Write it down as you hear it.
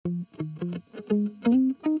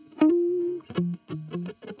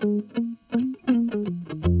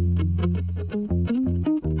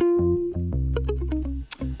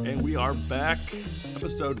back.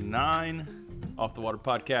 Episode 9, Off the Water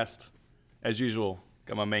Podcast. As usual,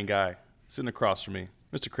 got my main guy sitting across from me,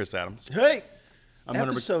 Mr. Chris Adams. Hey! I'm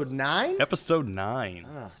Episode 9? Episode 9.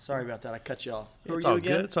 Sorry about that. I cut you off. Who It's are you all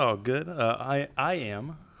again? good. It's all good. I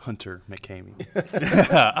am Hunter McCamey.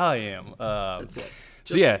 I am. That's it.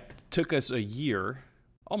 So yeah, took us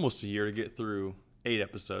almost a year to get through 8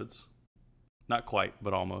 episodes. Not quite,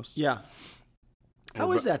 but almost. Yeah.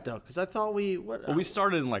 How is that, though? Because I thought we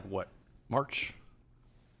started in March,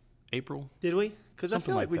 April. Did we? Because I Something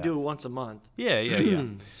feel like like we that. do it once a month. Yeah.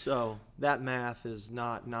 So that math is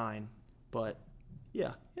not 9, but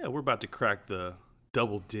yeah. Yeah, we're about to crack the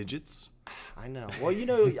double digits. I know. Well,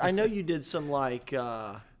 I know you did some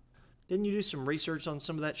didn't you do some research on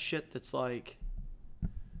some of that shit that's like,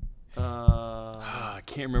 I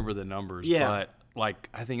can't remember the numbers, Yeah. but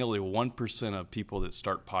I think only 1% of people that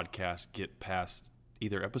start podcasts get past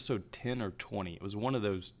either episode 10 or 20. It was one of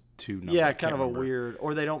those two numbers. yeah, I kind can't of a remember. weird,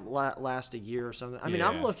 or they don't last a year or something. I mean,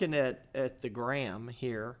 I'm Yeah. looking at the gram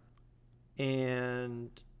here, and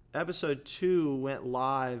episode 2 went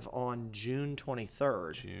live on June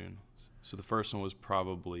 23rd. June. So the first one was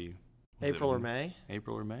probably April or May.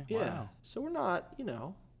 April or May? Yeah. Wow. So we're not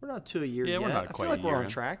to a year Yeah, yet. we're not I quite feel like a we're year on in.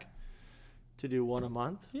 track to do one a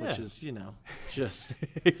month, Yeah. which is, just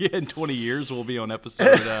Yeah, in 20 years we'll be on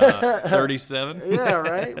episode 37. yeah,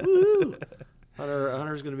 right. Woo!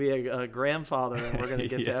 Hunter's going to be a grandfather, and we're going to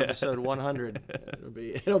get Yeah. to episode 100.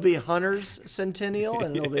 It'll be Hunter's centennial,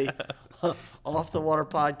 and it'll be Off the Water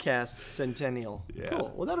Podcast centennial. Yeah.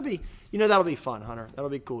 Cool. Well, that'll be fun, Hunter. That'll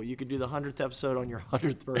be cool. You could do the 100th episode on your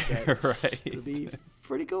 100th birthday. Right. It'll be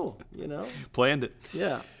pretty cool. Planned it.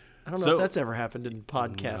 Yeah. I don't know So- if that's ever happened in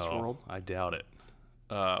podcast No, world. I doubt it.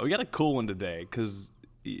 We got a cool one today because,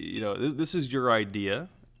 this is your idea,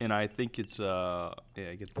 and I think it's Well,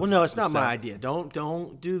 no, it's not my idea.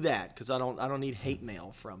 Don't do that, because I don't need hate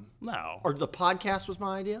mail from. No. Or the podcast was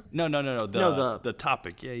my idea. No. The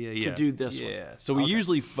topic. Yeah. To do this one. Yeah. So we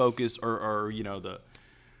usually focus, or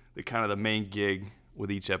the kind of the main gig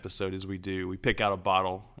with each episode is we pick out a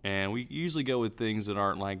bottle, and we usually go with things that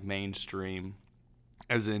aren't like mainstream,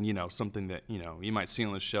 as in, something that, you might see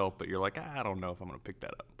on the shelf, but you're like, I don't know if I'm going to pick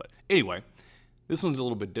that up. But anyway, this one's a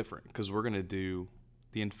little bit different because we're going to do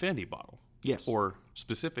the infinity bottle. Yes. Or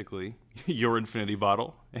specifically, your infinity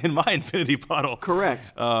bottle and my infinity bottle.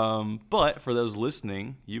 Correct. But for those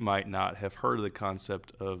listening, you might not have heard of the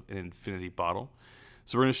concept of an infinity bottle.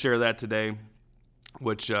 So we're going to share that today,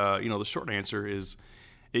 which, the short answer is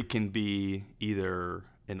it can be either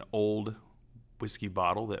an old whiskey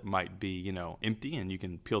bottle that might be, empty and you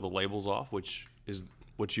can peel the labels off, which is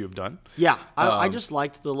what you have done. Yeah, I just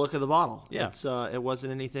liked the look of the bottle. Yeah. It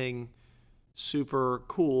wasn't anything super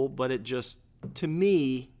cool, but it just, to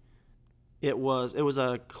me, it was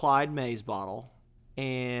a Clyde Mays bottle,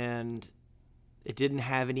 and it didn't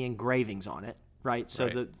have any engravings on it, right? So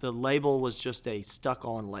Right. the label was just a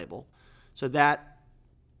stuck-on label. So that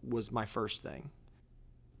was my first thing,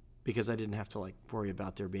 because I didn't have to worry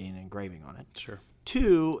about there being an engraving on it. Sure.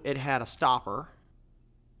 2, it had a stopper.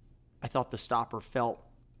 I thought the stopper felt,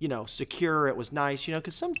 secure. It was nice,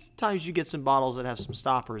 because sometimes you get some bottles that have some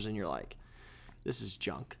stoppers and you're like, this is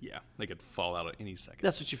junk. Yeah, they could fall out at any second.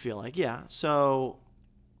 That's what you feel like, yeah. So,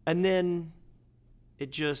 and then it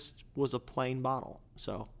just was a plain bottle.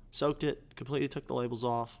 So, soaked it, completely took the labels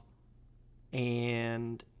off.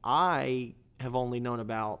 And I have only known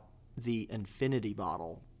about the infinity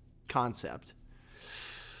bottle concept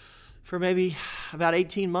for maybe about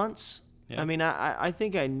 18 months. Yeah. I mean, I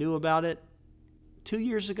think I knew about it 2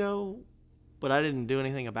 years ago, but I didn't do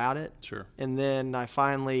anything about it. Sure. And then I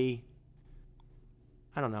finally,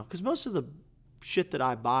 I don't know, because most of the shit that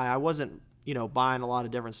I buy, I wasn't, buying a lot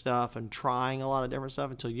of different stuff and trying a lot of different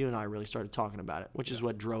stuff until you and I really started talking about it, which is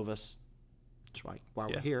what drove us. That's why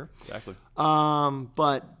we're here. Exactly.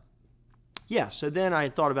 But yeah, so then I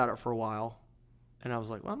thought about it for a while, and I was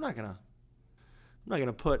like, well, I'm not gonna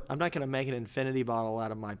make an infinity bottle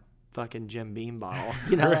out of my fucking Jim Beam bottle.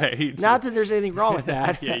 Right. Not that there's anything wrong with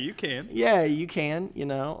that. Yeah, you can. Yeah, you can,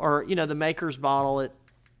 or the Maker's bottle,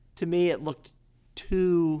 to me it looked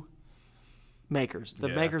too Maker's. The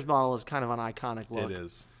Yeah. Maker's bottle is kind of an iconic look. It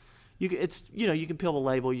is. You can peel the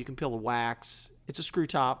label, you can peel the wax. It's a screw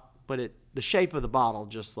top, but the shape of the bottle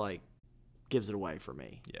just gives it away for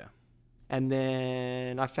me. Yeah. And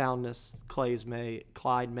then I found this Clyde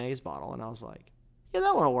Mays bottle, and I was like, yeah,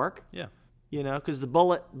 that one will work. Yeah. Because the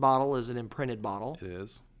Bullet bottle is an imprinted bottle. It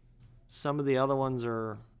is. Some of the other ones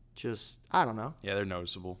are just, I don't know. Yeah, they're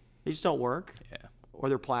noticeable. They just don't work. Yeah. Or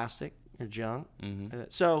they're plastic or junk. Mm-hmm.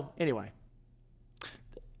 So anyway,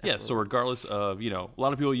 Yeah, so regardless of, a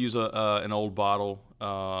lot of people use an old bottle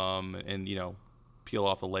and, peel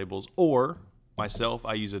off the labels. Or myself,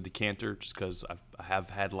 I use a decanter just because I have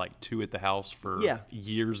had like 2 at the house for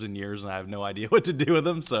years and years, and I have no idea what to do with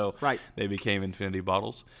them. So they became infinity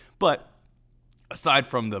bottles. But aside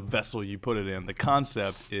from the vessel you put it in, the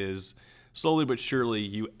concept is slowly but surely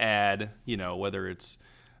you add, whether it's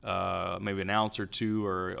maybe an ounce or 2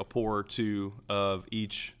 or a pour or 2 of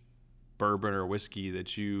each bourbon or whiskey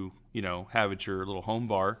that you have at your little home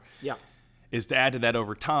bar. Yeah. Is to add to that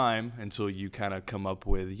over time until you kind of come up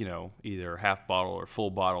with, either a half bottle or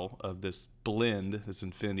full bottle of this blend, this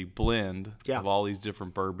infinity blend of all these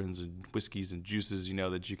different bourbons and whiskeys and juices,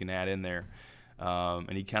 that you can add in there.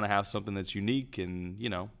 And you kind of have something that's unique and,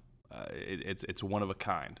 it's one of a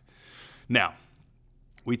kind. Now,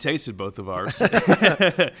 we tasted both of ours.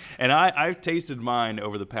 And I've tasted mine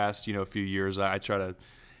over the past, few years. I try to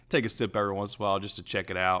take a sip every once in a while just to check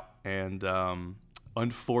it out. And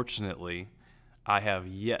unfortunately, I have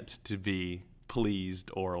yet to be pleased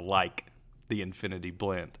or like the Infinity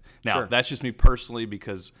Blend. Now, that's just me personally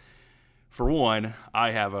because, for one, I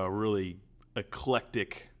have a really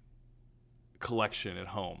eclectic collection at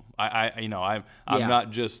home. I'm not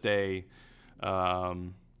just a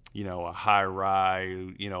high rye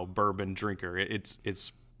bourbon drinker.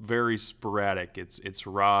 It's very sporadic. It's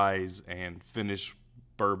ryes and finished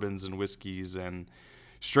bourbons and whiskeys and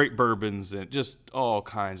straight bourbons and just all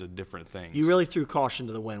kinds of different things. You really threw caution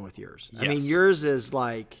to the wind with yours. Yes. I mean, yours is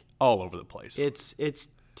like all over the place. It's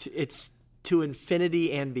to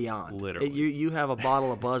infinity and beyond. Literally. You have a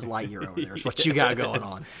bottle of Buzz Lightyear over there is what you got going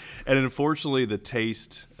on. And unfortunately, the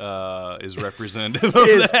taste is representative of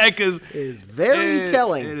that because is very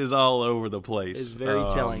telling. It is all over the place. It's very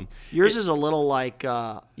telling. Yours is a little like,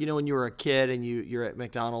 when you were a kid and you're at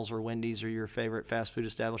McDonald's or Wendy's or your favorite fast food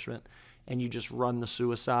establishment, and you just run the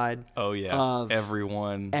suicide. Oh, yeah. Of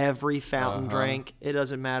every fountain drink. It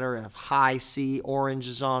doesn't matter if high C orange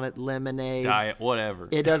is on it, lemonade, diet, whatever.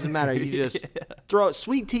 It doesn't matter. You just throw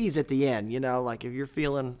sweet teas at the end. Like if you're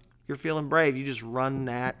feeling brave, you just run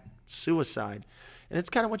that suicide, and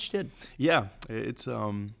it's kind of what you did. Yeah, it's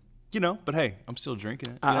but hey, I'm still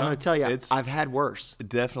drinking it. I'm gonna tell you, I've had worse.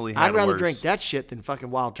 Definitely had I'd rather worse. drink that shit than fucking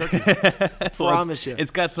Wild Turkey. Promise you.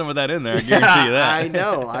 It's got some of that in there. I guarantee you that. I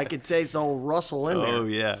know. I could taste old Russell in there. Oh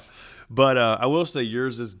yeah, but I will say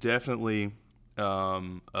yours is definitely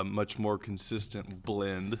a much more consistent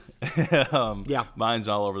blend. Mine's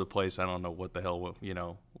all over the place. I don't know what the hell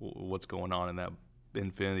what's going on in that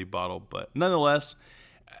infinity bottle, but nonetheless,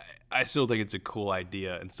 I still think it's a cool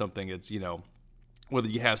idea and something that's whether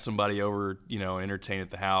you have somebody over, entertain at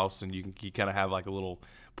the house, and you kind of have like a little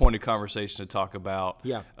point of conversation to talk about.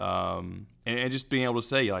 Yeah. And just being able to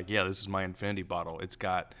say like, yeah, this is my infinity bottle. It's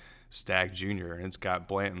got Stag Junior and it's got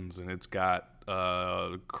Blanton's and it's got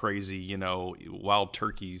crazy, Wild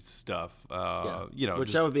Turkey stuff.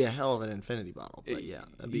 Which that would be a hell of an infinity bottle. But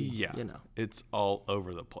that'd be, it's all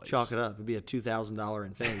over the place. Chalk it up. It'd be a $2,000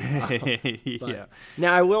 infinity bottle. Yeah.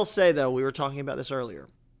 Now I will say though, we were talking about this earlier.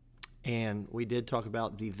 And we did talk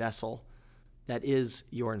about the vessel that is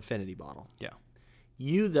your infinity bottle. Yeah.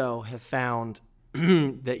 You, though, have found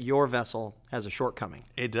that your vessel has a shortcoming.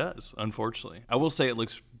 It does, unfortunately. I will say it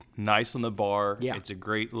looks nice on the bar. Yeah. It's a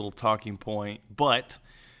great little talking point. But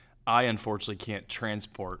I, unfortunately, can't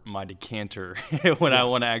transport my decanter when I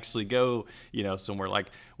want to actually go, somewhere. Like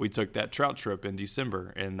we took that trout trip in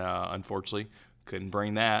December, and unfortunately, couldn't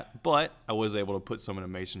bring that, but I was able to put some in a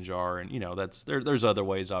mason jar, and there's other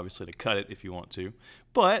ways obviously to cut it if you want to,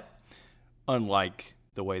 but unlike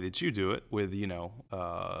the way that you do it with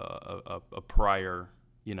a prior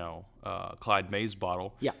Clyde Mays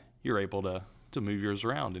bottle, you're able to move yours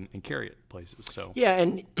around and carry it places. So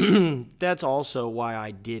and that's also why I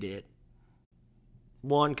did it.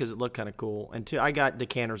 One, because it looked kind of cool, and two, I got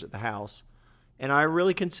decanters at the house, and I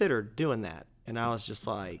really considered doing that, and I was just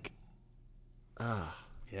like, I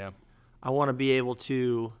want to be able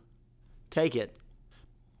to take it.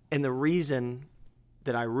 And the reason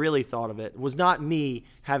that I really thought of it was not me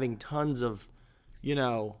having tons of,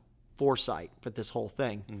 foresight for this whole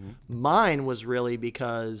thing. Mm-hmm. Mine was really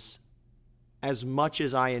because as much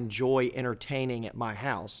as I enjoy entertaining at my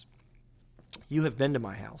house, you have been to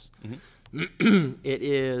my house. Mm-hmm. It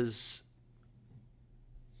is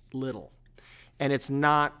little. And it's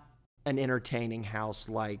not an entertaining house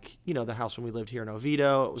like, the house when we lived here in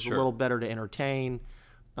Oviedo. It was a little better to entertain,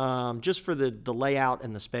 just for the layout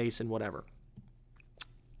and the space and whatever.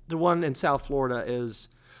 The one in South Florida is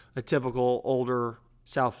a typical older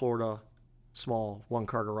South Florida, small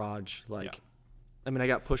one-car garage. I mean, I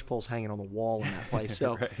got push poles hanging on the wall in that place,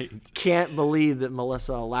 so Right. can't believe that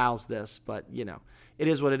Melissa allows this, but, it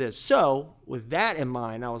is what it is. So with that in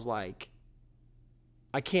mind, I was like,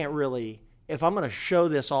 I can't really, if I'm going to show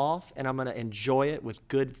this off and I'm going to enjoy it with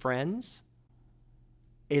good friends,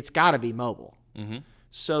 it's got to be mobile. Mm-hmm.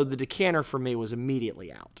 So the decanter for me was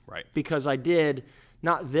immediately out. Right. Because I did,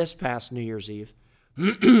 not this past New Year's Eve,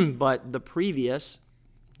 but the previous,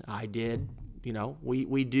 I did,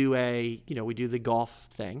 we do we do the golf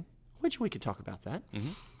thing, which we could talk about that.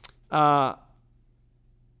 Mm-hmm.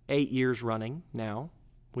 8 years running now,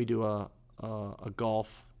 we do a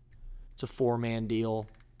golf. It's a 4-man deal.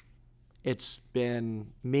 It's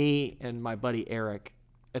been me and my buddy Eric.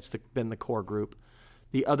 It's been the core group.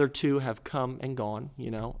 The other two have come and gone.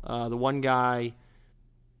 The one guy,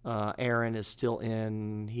 Aaron, is still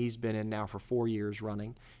in. He's been in now for 4 years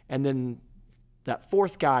running, and then that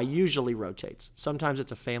fourth guy usually rotates. Sometimes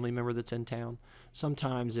it's a family member that's in town.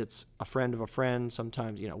 Sometimes it's a friend of a friend.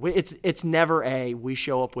 Sometimes, it's never we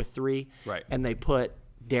show up with 3, Right. and they put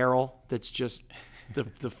Daryl, that's just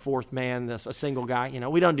the fourth man, that's a single guy.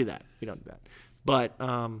 We don't do that. But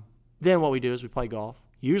then what we do is we play golf.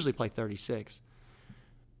 Usually play 36.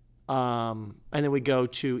 And then we go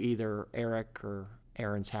to either Eric or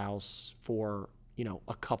Aaron's house for,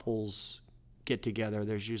 a couple's get together.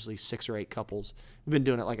 There's usually 6 or 8 couples. We've been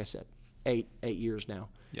doing it, like I said, 8 years now.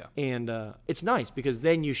 Yeah. And it's nice because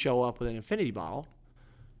then you show up with an infinity bottle.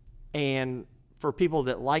 And for people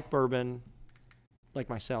that like bourbon, like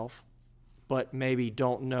myself, but maybe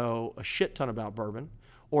don't know a shit ton about bourbon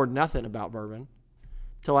or nothing about bourbon,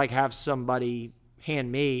 to have somebody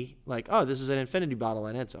hand me oh, this is an infinity bottle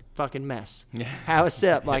and it's a fucking mess. Yeah. Have a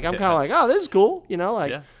sip. I'm kind of oh, this is cool.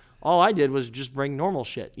 Yeah. All I did was just bring normal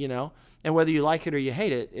shit, and whether you like it or you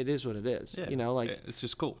hate it, it is what it is. Yeah. It's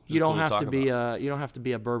just cool. You don't have to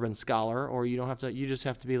be a bourbon scholar, or you just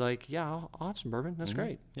have to be yeah, I'll have some bourbon. That's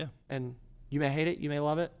great. Yeah. And you may hate it, you may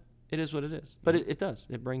love it. It is what it is. But it does.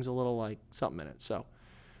 It brings a little something in it. So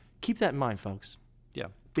keep that in mind, folks. Yeah.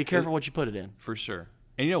 Be careful what you put it in. For sure.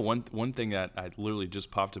 And one thing that I literally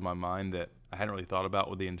just popped in my mind that I hadn't really thought about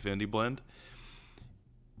with the Infinity Blend,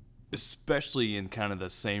 especially in kind of the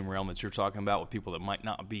same realm that you're talking about with people that might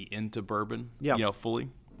not be into bourbon, fully.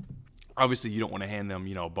 Obviously, you don't want to hand them,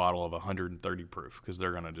 a bottle of 130 proof because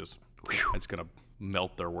they're going to just, it's going to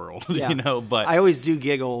melt their world, but I always do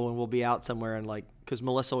giggle when we'll be out somewhere and because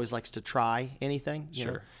Melissa always likes to try anything,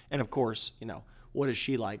 know? And of course, what does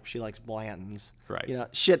she like? She likes Blanton's, right?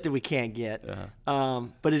 Shit that we can't get. Uh-huh.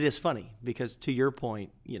 But it is funny because to your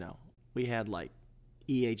point, we had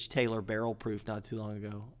E.H. Taylor barrel proof not too long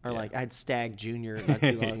ago, or I had Stag Junior not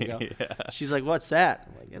too long ago. Yeah. She's like, "What's that?"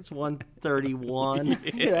 I'm like, "It's 131." And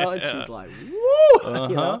she's like, "Woo!"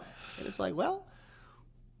 Uh-huh. And it's well,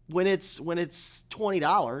 when it's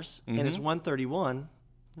 $20 and it's 131,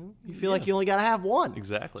 you feel like you only got to have one.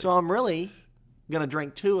 Exactly. So I'm really gonna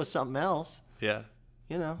drink 2 of something else. Yeah.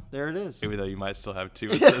 There it is. Even though you might still have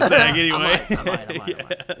 2 of the Stag anyway. I might.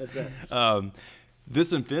 That's it.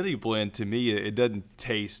 This Infinity Blend, to me, it doesn't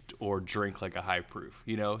taste or drink like a high proof,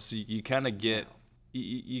 So you kind of get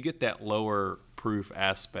you get that lower proof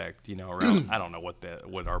aspect, around. I don't know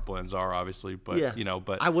what our blends are, obviously, but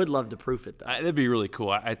but I would love to proof it though. That'd be really cool.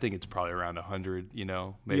 I think it's probably around 100,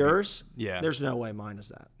 maybe. Yours? Yeah. There's no way mine is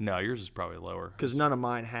that. No, yours is probably lower. Because none of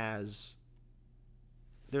mine has.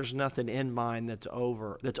 There's nothing in mine that's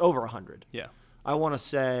over 100. Yeah. I want to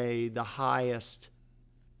say the highest.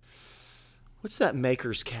 What's that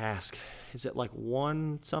maker's cask? Is it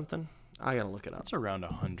 1 something? I gotta look it up. It's around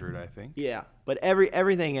 100, I think. Yeah, but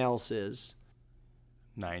everything else is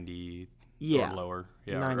 90 or lower.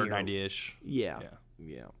 Yeah, 90 or 90-ish. Yeah.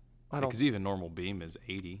 I don't. Because even normal Beam is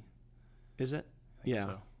 80. Is it? I think Yeah.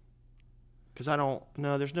 so. Because I don't.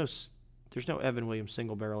 No, there's no Evan Williams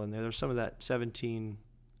single barrel in there. There's some of that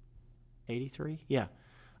 1783. Yeah.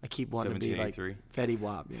 I keep wanting to be like 1783. Fetty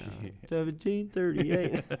Wap,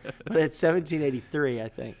 1738. But it's 1783, I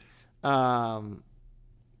think.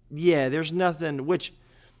 Yeah, there's nothing, which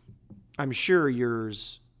I'm sure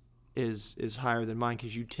yours is higher than mine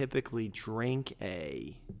because you typically drink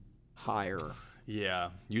a higher. Yeah,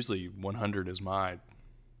 usually 100 is my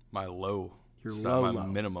low. Your my low.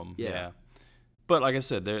 minimum. Yeah. But like I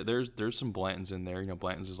said, there's some Blantons in there.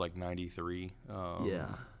 Blanton's is 93.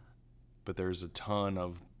 Yeah. But there's a ton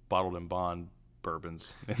of bottled and bond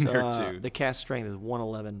bourbons in there too. The cask strength is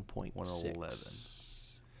 111.6. 111.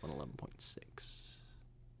 111.6.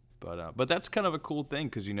 But that's kind of a cool thing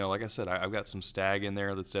because like I said, I've got some Stag in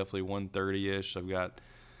there that's definitely 130ish. I've got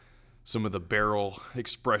some of the barrel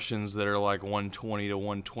expressions that are like 120 to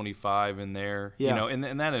 125 in there. Yeah. You know,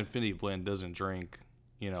 and that Infinity Blend doesn't drink,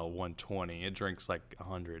 120. It drinks like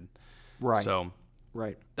 100. Right. So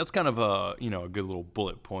right. that's kind of a good little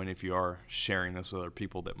bullet point if you are sharing this with other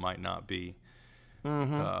people that might not be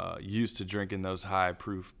used to drinking those high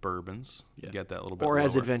proof bourbons. Yeah. You get that little bit Or lower.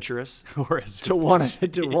 as adventurous. Or as to want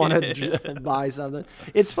to buy something.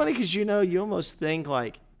 It's funny because you almost think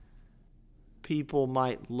like people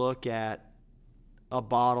might look at a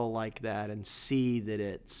bottle like that and see that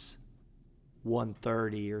it's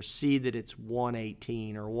 130 or see that it's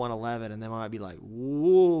 118 or 111, and they might be like,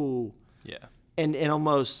 whoa. Yeah. And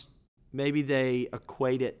almost maybe they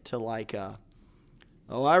equate it to like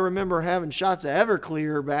I remember having shots of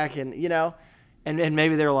Everclear back in, and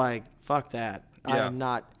maybe they're like, fuck that. I Yeah. am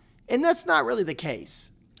not. And that's not really the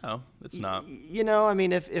case. Oh, it's not. I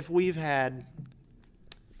mean, if we've had,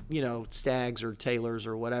 Stags or Taylors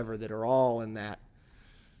or whatever that are all in that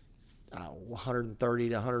 130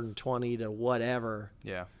 to 120 to whatever,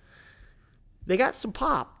 Yeah. they got some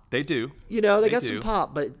pop. They do. They got some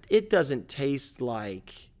pop, but it doesn't taste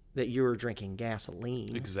like that you were drinking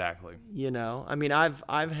gasoline. Exactly. I mean,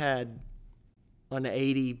 I've had an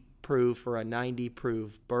 80 proof or a 90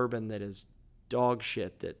 proof bourbon that is dog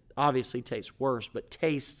shit that obviously tastes worse, but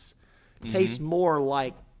tastes more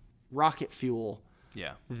like rocket fuel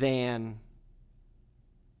Yeah. than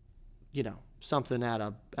something out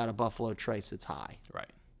of Buffalo Trace that's high.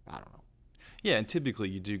 Right. I don't know. Yeah, and typically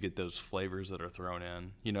you do get those flavors that are thrown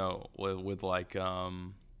in, with like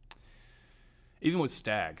even with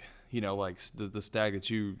Stag, like the Stag that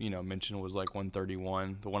you mentioned was like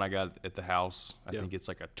 131. The one I got at the house, I think it's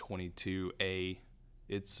like a 22A.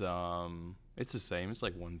 It's the same. It's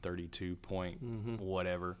like 132 point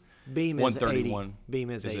whatever. Beam is 131. 80. Beam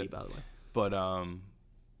is 80, it? by the way.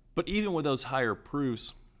 But even with those higher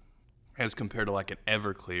proofs, as compared to like an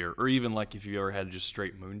Everclear, or even like if you ever had just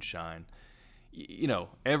straight moonshine,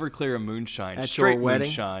 Everclear and moonshine, at straight your wedding?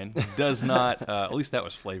 moonshine does not. At least that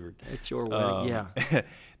was flavored. At your wedding, yeah.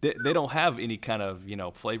 They don't have any kind of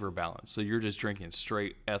flavor balance, so you're just drinking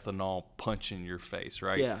straight ethanol punch in your face,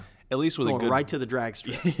 right? Yeah. At least with Going a good right to the drag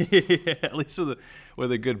strip. yeah, at least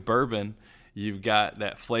with a good bourbon, you've got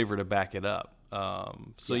that flavor to back it up.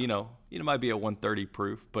 So it might be a 130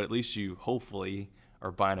 proof, but at least you hopefully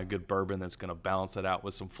are buying a good bourbon that's going to balance it out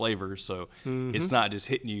with some flavors. So it's not just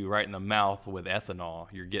hitting you right in the mouth with ethanol.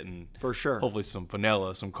 You're getting For sure. hopefully some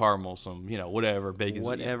vanilla, some caramel, some whatever bacon,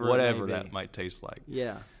 Whatever whatever it may that be. might taste like.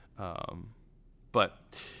 Yeah. But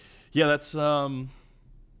yeah, that's the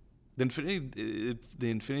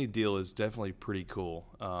Infinity deal is definitely pretty cool.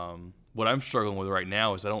 What I'm struggling with right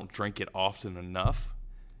now is I don't drink it often enough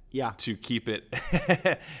Yeah. to keep it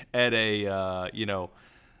at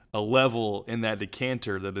a level in that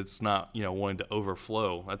decanter that it's not wanting to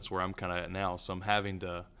overflow. That's where I'm kind of at now. So I'm having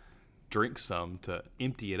to drink some to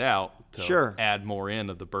empty it out to add more in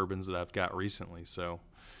of the bourbons that I've got recently. So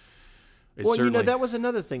Well, that was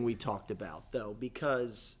another thing we talked about, though,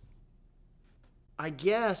 because I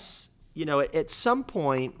guess, at some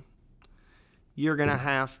point you're going to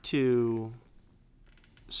have to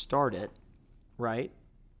start it, right?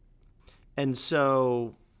 And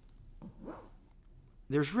so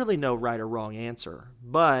there's really no right or wrong answer,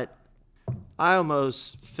 but I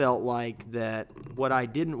almost felt like that what I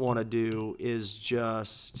didn't want to do is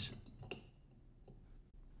just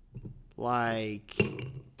like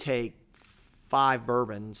take 5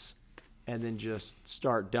 bourbons and then just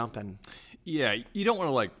start dumping. Yeah, you don't want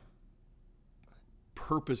to like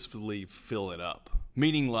purposefully fill it up,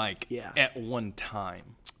 meaning like at one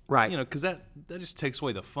time. Right. Because that just takes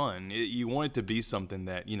away the fun. You want it to be something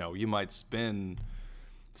that, you might spend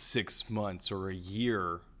 6 months or a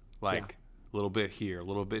year, like a little bit here, a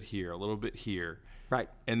little bit here, a little bit here. Right.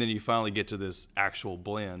 And then you finally get to this actual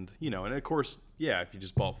blend, and of course, if you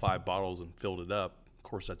just bought 5 bottles and filled it up, of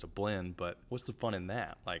course that's a blend, but what's the fun in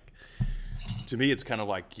that? Like, to me, it's kind of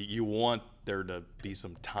like you want there to be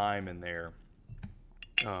some time in there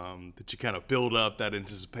that you kind of build up that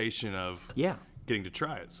anticipation of getting to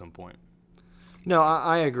try it at some point. No,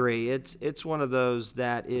 I agree. It's one of those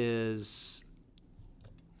that is,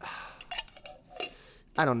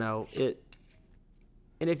 I don't know it.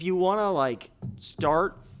 And if you want to like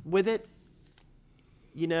start with it,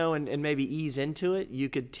 and maybe ease into it, you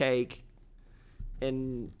could take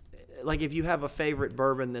and like if you have a favorite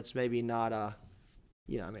bourbon that's maybe not I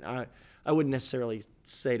wouldn't necessarily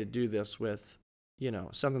say to do this with,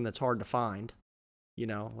 something that's hard to find,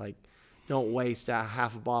 like don't waste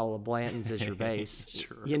half a bottle of Blanton's as your base,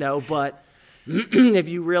 Sure. But if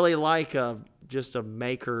you really like just a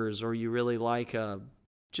Maker's or you really like a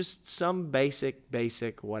just some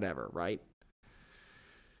basic whatever, right?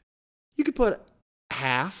 You could put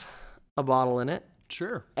half a bottle in it.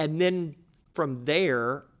 Sure. And then from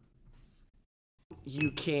there,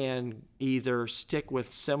 you can either stick with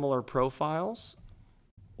similar profiles,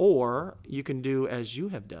 or you can do as you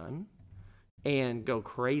have done and go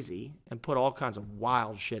crazy and put all kinds of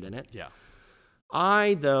wild shit in it. Yeah.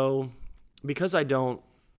 I, though, because I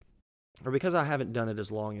haven't done it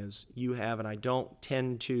as long as you have, and I don't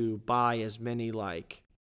tend to buy as many, like,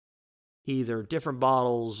 either different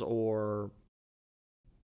bottles or,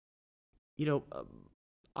 you know,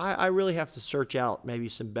 I really have to search out maybe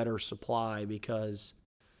some better supply, because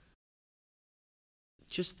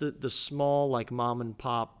just the small, like, mom and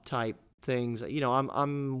pop type things, you know,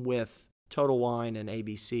 I'm with Total Wine and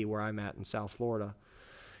ABC where I'm at in South Florida,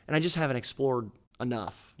 and I just haven't explored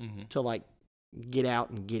enough to, like, get out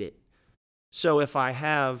and get it. So if I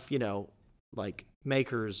have, you know, like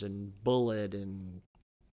Makers and Bullet and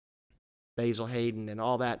Basil Hayden and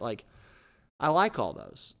all that, like, I like all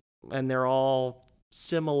those, and they're all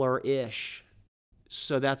similar-ish.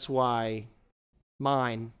 So that's why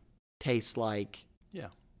mine tastes like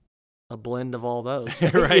a blend of all those.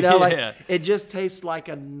 Right. You know, like, it just tastes like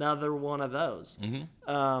another one of those.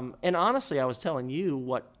 Mm-hmm. And honestly, I was telling you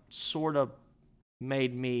what sort of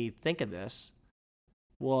made me think of this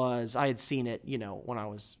was I had seen it, you know, when I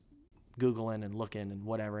was Googling and looking and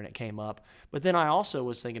whatever, and it came up. But then I also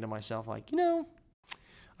was thinking to myself, like, you know,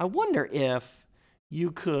 I wonder if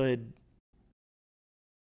you could,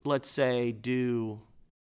 let's say, do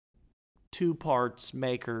 2 parts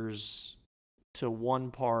Makers to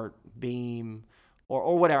 1 part Beam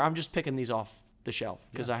or whatever. I'm just picking these off the shelf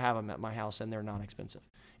because I have them at my house and they're not expensive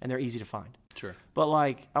and they're easy to find. Sure. But,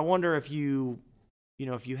 like, I wonder if you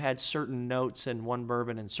know, if you had certain notes in one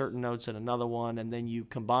bourbon and certain notes in another one, and then you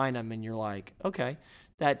combine them and you're like, okay,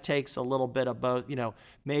 that takes a little bit of both. You know,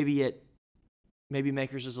 maybe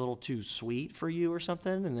Makers is a little too sweet for you or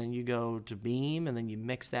something, and then you go to Beam and then you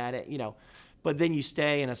mix that, you know, but then you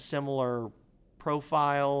stay in a similar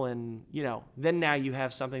profile, and, you know, then now you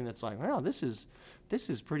have something that's like, wow, this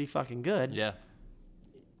is pretty fucking good. Yeah.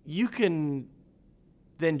 You can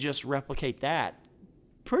then just replicate that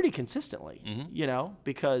pretty consistently, you know,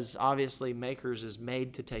 because obviously Makers is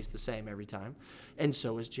made to taste the same every time, and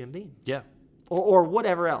so is Jim Beam. Yeah. Or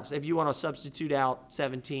whatever else. If you want to substitute out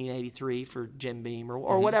 1783 for Jim Beam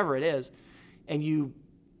or whatever it is, and you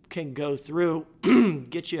can go through,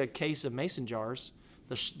 get you a case of mason jars,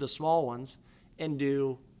 the small ones, and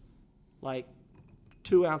do like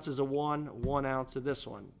 2 ounces of 1 ounce of this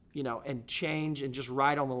one, you know, and change and just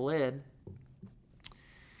write on the lid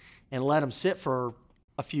and let them sit for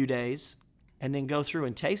a few days, and then go through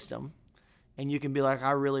and taste them, and you can be like,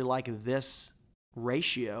 I really like this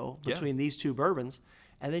ratio between these 2 bourbons,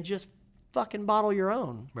 and then just fucking bottle your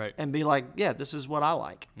own, right? And be like, yeah, this is what I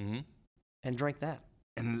like, and drink that.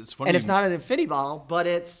 And it's funny, and it's not an infinity bottle, but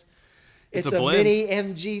it's a mini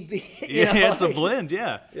MGB. It's a blend,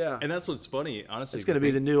 yeah. Yeah. And that's what's funny, honestly. It's going to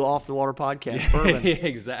be the new Off the Water podcast bourbon.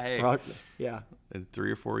 Exactly. Yeah. In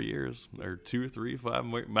 3 or 4 years, or 2 or 3,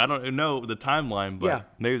 5. I don't know the timeline, but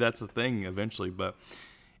maybe that's a thing eventually. But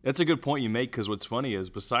that's a good point you make, because what's funny is,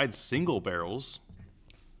 besides single barrels,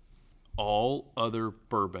 all other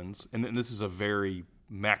bourbons, and this is a very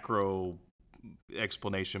macro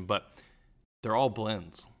explanation, but they're all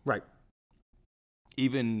blends. Right.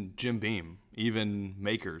 Even Jim Beam, even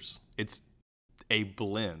Makers, it's a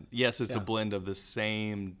blend. Yes, it's a blend of the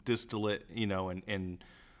same distillate, you know, and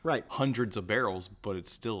right, hundreds of barrels, but it's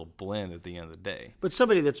still a blend at the end of the day. But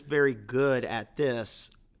somebody that's very good at this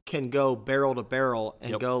can go barrel to barrel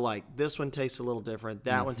and go like, this one tastes a little different,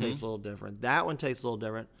 that one tastes a little different, that one tastes a little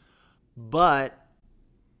different, but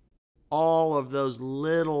all of those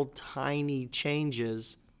little tiny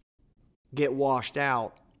changes get washed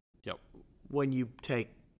out when you take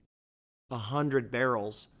 100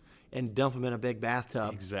 barrels and dump them in a big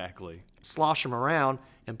bathtub. Exactly. Slosh them around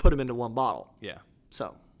and put them into one bottle. Yeah.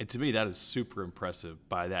 So. And to me, that is super impressive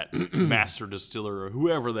by that master distiller or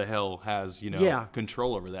whoever the hell has, you know,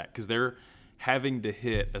 control over that. Because they're having to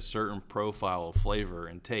hit a certain profile of flavor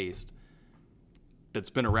and taste that's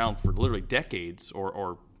been around for literally decades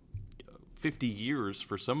or 50 years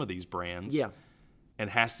for some of these brands. Yeah. And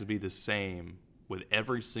has to be the same with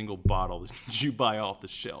every single bottle that you buy off the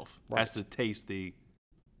shelf. Right. Has to taste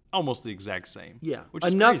almost the exact same. Yeah. Which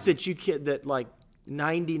is enough crazy. that you can, that like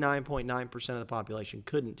 99.9% of the population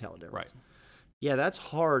couldn't tell a difference. Right. Yeah, that's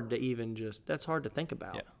hard to think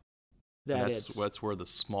about. Yeah. That's where the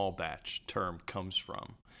small batch term comes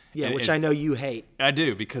from. Yeah, which I know you hate. I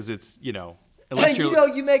do, because it's, you know, unless you know,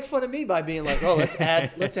 you make fun of me by being like, oh, let's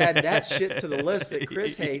add that shit to the list that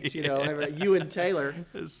Chris hates. You know, you and Taylor,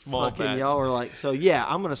 small fucking batch. y'all are like, so yeah,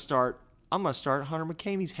 I'm gonna start Hunter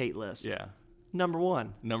McCamey's hate list. Yeah. Number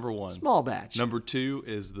one. Small batch. Number 2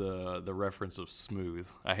 is the reference of smooth.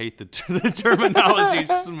 I hate the terminology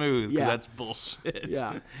smooth because that's bullshit.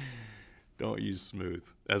 Yeah. Don't use smooth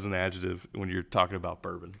as an adjective when you're talking about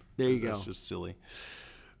bourbon. There you go. That's just silly.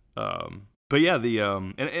 But yeah,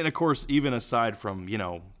 and of course, even aside from, you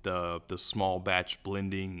know, the small batch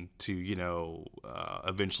blending to, you know,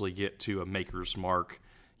 eventually get to a Maker's Mark,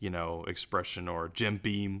 you know, expression or Jim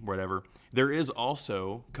Beam, whatever. There is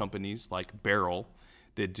also companies like Barrel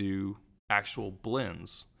that do actual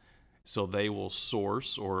blends. So they will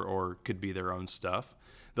source, or could be their own stuff.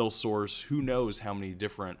 They'll source who knows how many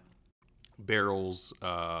different barrels,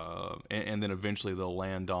 and then eventually they'll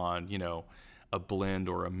land on, you know, a blend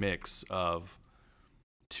or a mix of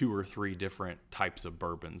 2 or 3 different types of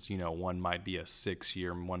bourbons. You know, one might be a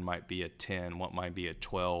 6-year, one might be a 10, one might be a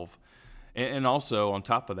 12. And also on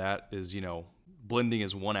top of that is, you know, blending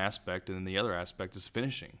is one aspect, and then the other aspect is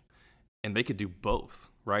finishing. And they could do both,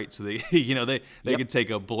 right? So they, you know, they could take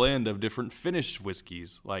a blend of different finished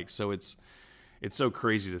whiskeys. Like, so it's so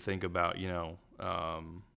crazy to think about, you know,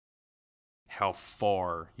 how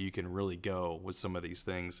far you can really go with some of these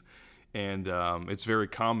things. And it's very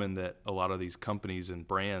common that a lot of these companies and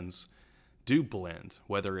brands do blend,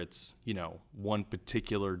 whether it's, you know, one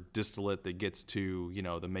particular distillate that gets to, you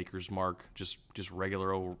know, the Maker's Mark, just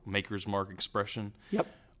regular old Maker's Mark expression. Yep.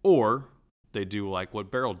 Or they do like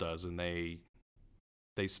what Barrel does, and they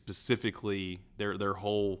specifically, their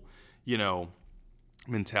whole, you know,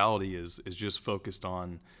 mentality is just focused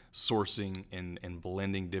on sourcing and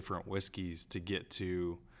blending different whiskeys to get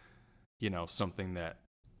to, you know, something that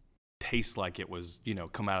tastes like it was, you know,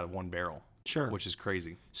 come out of one barrel. Sure. Which is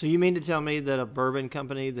crazy. So you mean to tell me that a bourbon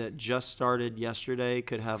company that just started yesterday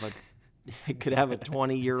could have a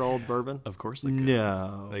 20-year-old bourbon? Of course they could.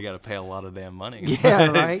 No. They got to pay a lot of damn money. Yeah,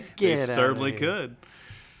 right? They Get out certainly of here. could.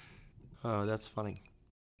 Oh, that's funny.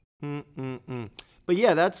 But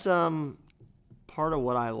yeah, that's part of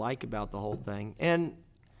what I like about the whole thing. And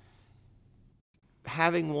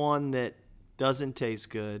having one that doesn't taste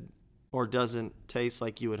good or doesn't taste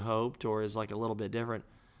like you had hoped or is like a little bit different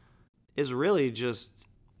is really just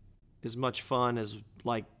as much fun as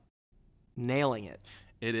like nailing it.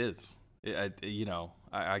 It is. You know,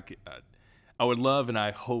 I would love, and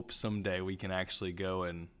I hope someday we can actually go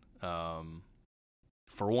and,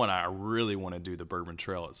 for one, I really want to do the Bourbon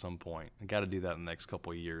Trail at some point. I got to do that in the next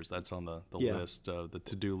couple of years. That's on the list, the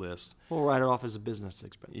to-do list. We'll write it off as a business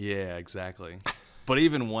expense. Yeah, exactly. But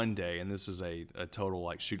even one day, and this is a total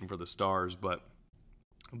like shooting for the stars, but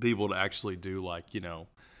be able to actually do like, you know,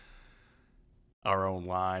 our own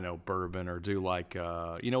line of bourbon, or do like,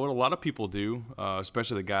 you know, what a lot of people do,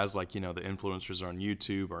 especially the guys like, you know, the influencers on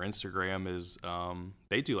YouTube or Instagram, is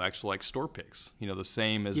they do actual like store picks, you know, the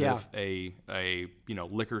same as if a you know,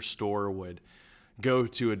 liquor store would go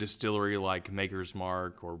to a distillery like Maker's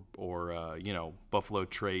Mark or you know, Buffalo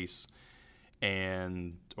Trace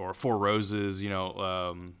or Four Roses, you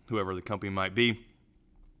know, whoever the company might be,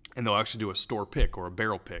 and they'll actually do a store pick or a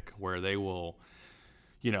barrel pick where they will,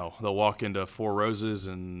 you know, they'll walk into Four Roses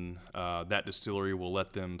and that distillery will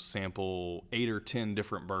let them sample 8 or 10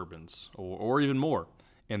 different bourbons or even more.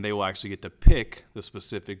 And they will actually get to pick the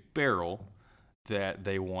specific barrel that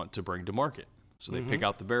they want to bring to market. So they pick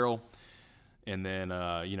out the barrel, and then,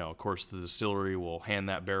 you know, of course, the distillery will hand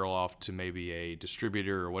that barrel off to maybe a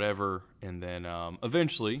distributor or whatever. And then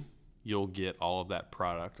eventually you'll get all of that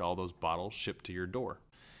product, all those bottles shipped to your door.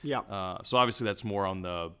 Yeah. So obviously that's more on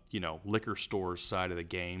the, you know, liquor store side of the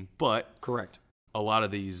game, but Correct. a lot of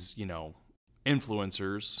these, you know,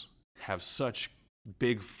 influencers have such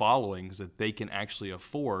big followings that they can actually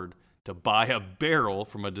afford to buy a barrel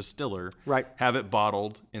from a distiller, right, have it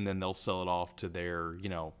bottled, and then they'll sell it off to their, you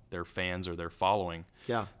know, their fans or their following.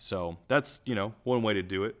 Yeah. So that's, you know, one way to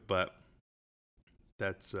do it, but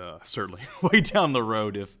that's certainly way down the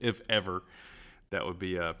road, if ever. That would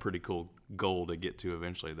be a pretty cool goal to get to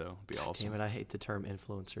eventually, though. It'd be awesome. Damn it, I hate the term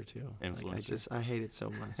influencer, too. Influencer. Like, I hate it so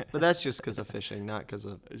much. But that's just because of fishing, not because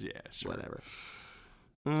of sure. whatever.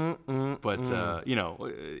 But, you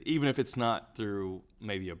know, even if it's not through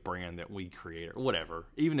maybe a brand that we create or whatever,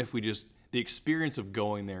 even if we just, the experience of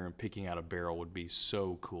going there and picking out a barrel would be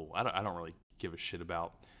so cool. I don't really give a shit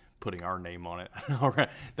about putting our name on it.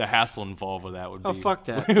 The hassle involved with that would be. Oh, fuck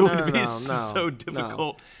that. It would be No, so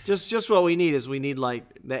difficult. No. Just what we need is we need like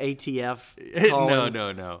the ATF.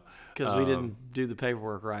 No. Because we didn't do the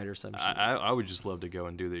paperwork right or something. I would just love to go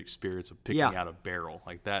and do the experience of picking out a barrel.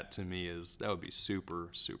 Like that to me that would be super,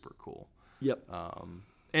 super cool. Yep.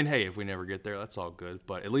 And hey, if we never get there, that's all good.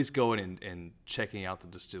 But at least going and checking out the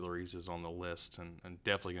distilleries is on the list, and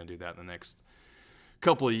definitely going to do that in the next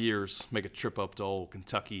couple of years. Make a trip up to old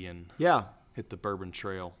Kentucky and hit the Bourbon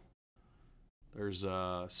Trail. There's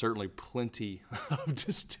certainly plenty of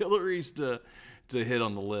distilleries to hit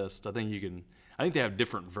on the list. I think they have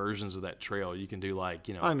different versions of that trail. You can do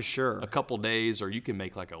I'm sure a couple days, or you can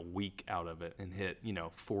make like a week out of it and hit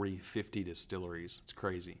 40, 50 distilleries. It's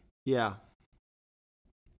crazy. Yeah.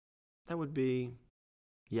 That would be,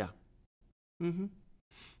 Mm-hmm.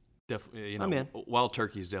 Definitely, I'm in. Wild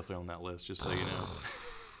Turkey is definitely on that list, just so you know.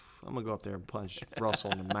 I'm going to go up there and punch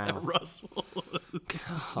Russell in the mouth. Russell.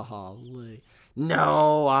 Golly.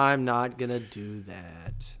 No, I'm not going to do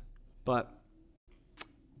that. But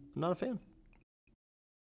I'm not a fan.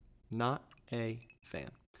 Not a fan.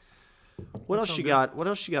 What else you got? What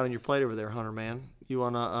else you got on your plate over there, Hunter, man? You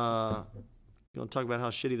wanna talk about how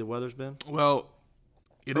shitty the weather's been? Well,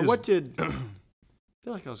 what did I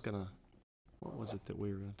feel like I was gonna? What was it that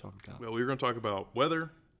we were gonna talk about? Well, we were gonna talk about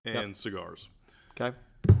weather and cigars. Okay.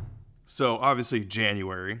 So obviously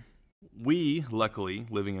January, we luckily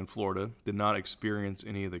living in Florida did not experience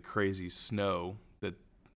any of the crazy snow that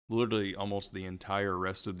literally almost the entire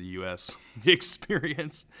rest of the U.S.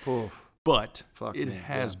 experienced. Oof. But it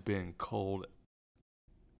has been cold,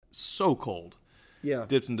 so cold. Yeah.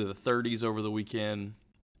 Dipped into the 30s over the weekend,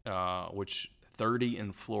 which 30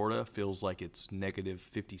 in Florida feels like it's negative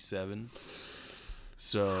 57.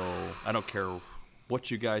 So I don't care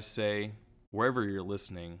what you guys say, wherever you're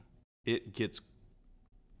listening, it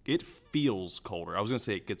feels colder. I was going to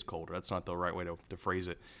say it gets colder. That's not the right way to phrase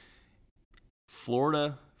it.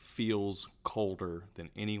 Florida feels colder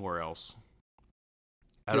than anywhere else.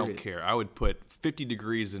 I don't care. I would put 50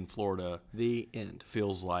 degrees in Florida. The end.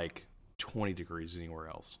 Feels like 20 degrees anywhere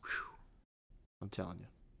else. Whew. I'm telling you.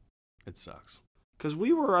 It sucks. Because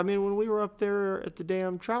when we were up there at the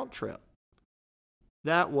damn trout trip,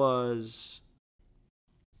 that was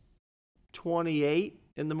 28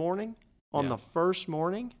 in the morning on the first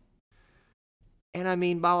morning.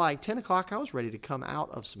 And by like 10 o'clock, I was ready to come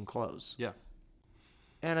out of some clothes. Yeah.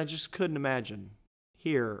 And I just couldn't imagine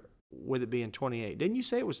here with it being 28. Didn't you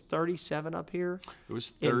say it was 37 up here? It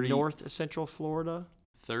was 30 in North Central Florida.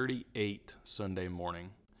 38 Sunday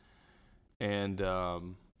morning. And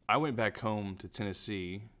I went back home to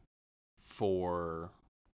Tennessee for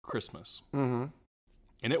Christmas. Mm-hmm.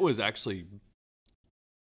 And it was actually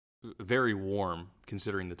very warm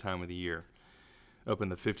considering the time of the year. Up in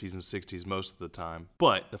the 50s and 60s most of the time.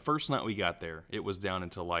 But the first night we got there, it was down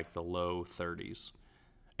into like the low 30s.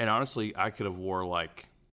 And honestly, I could have wore like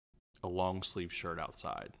a long sleeve shirt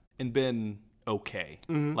outside and been okay.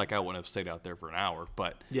 Mm-hmm. Like I wouldn't have stayed out there for an hour,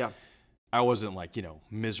 but I wasn't like,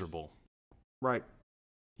 miserable. Right.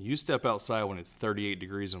 You step outside when it's 38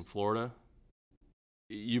 degrees in Florida,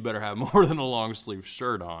 you better have more than a long sleeve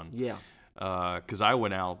shirt on. Yeah. Because I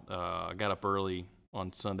went out, I got up early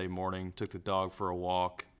on Sunday morning, took the dog for a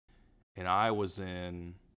walk, and I was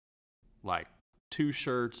in like 2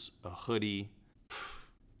 shirts, a hoodie,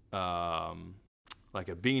 like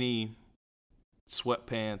a beanie,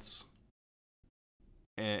 sweatpants,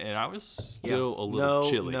 and I was still a little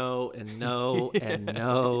chilly. No.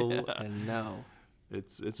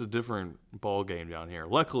 It's a different ball game down here.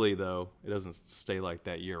 Luckily, though, it doesn't stay like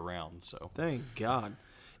that year round. So thank God.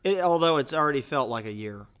 Although it's already felt like a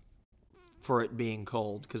year for it being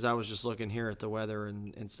cold, because I was just looking here at the weather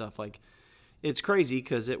and stuff. Like, it's crazy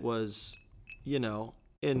because it was, in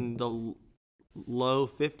the low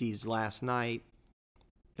 50s last night.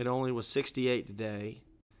 It only was 68 today,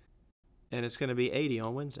 and it's going to be 80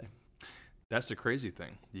 on Wednesday. That's the crazy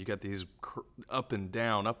thing. You got these up and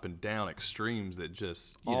down extremes that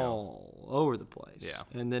just, all over the place. Yeah.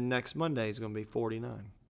 And then next Monday is going to be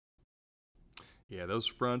 49. Yeah, those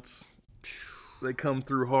fronts, they come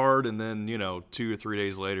through hard, and then, 2 or 3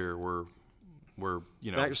 days later, we're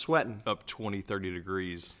back to sweating. Up 20, 30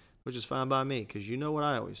 degrees. Which is fine by me, because you know what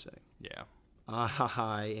I always say. Yeah.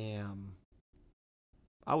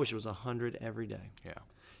 I wish it was 100 every day. Yeah.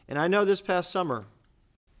 And I know this past summer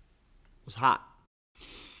was hot.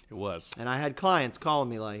 It was. And I had clients calling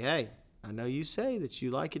me like, hey, I know you say that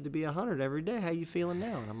you like it to be 100 every day. How you feeling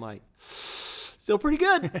now? And I'm like, still pretty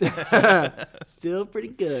good. Still pretty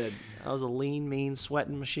good. I was a lean, mean,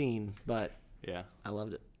 sweating machine, but yeah, I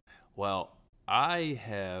loved it. Well,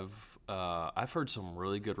 I've heard some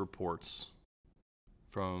really good reports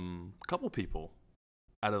from a couple people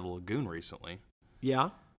out of the lagoon recently. Yeah.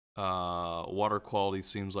 Water quality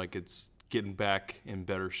seems like it's getting back in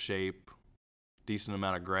better shape. Decent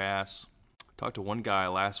amount of grass. Talked to one guy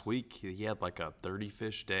last week. He had like a 30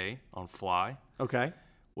 fish day on fly. Okay.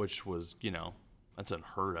 Which was, that's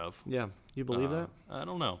unheard of. Yeah. You believe that? I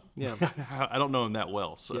don't know. Yeah. I don't know him that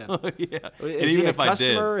well. So, yeah. Is he a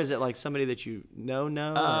customer? Is it like somebody that you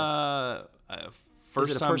know?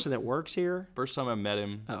 First is it a person that works here? First time I met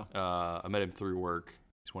him. Oh. I met him through work.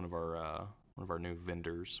 He's one of our new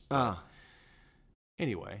vendors.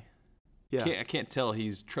 Anyway. Yeah. I can't tell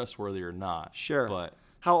he's trustworthy or not. Sure. But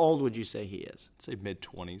how old would you say he is? I'd say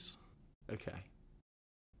mid-20s. Okay.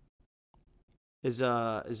 Is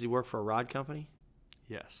he work for a rod company?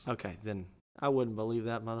 Yes. Okay, then I wouldn't believe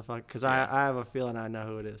that motherfucker because I have a feeling I know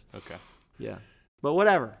who it is. Okay. Yeah. But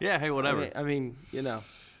whatever. Yeah, hey, whatever. I mean,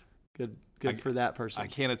 good for that person. I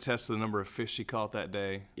can't attest to the number of fish he caught that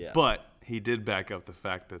day. Yeah. But he did back up the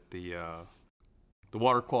fact that the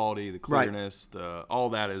water quality, the clearness, all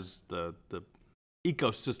that is the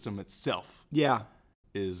ecosystem itself. Yeah.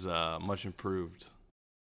 Is much improved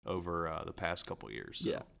over the past couple of years. So.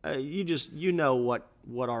 Yeah. You know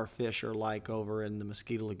what our fish are like over in the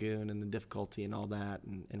Mosquito Lagoon and the difficulty and all that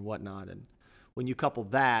and whatnot. And when you couple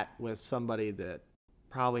that with somebody that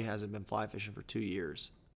probably hasn't been fly fishing for 2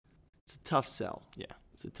 years, it's a tough sell. Yeah.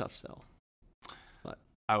 It's a tough sell. But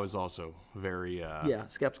I was also very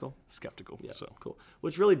skeptical. Yeah, so cool.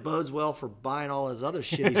 Which really bodes well for buying all his other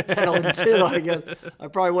shit he's peddling too. I guess I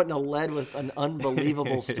probably wouldn't have led with an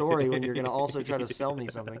unbelievable story when you're going to also try to sell me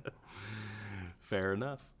something. Fair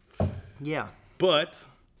enough. Yeah. But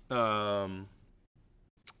I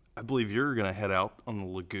believe you're going to head out on the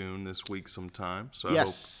lagoon this week sometime. So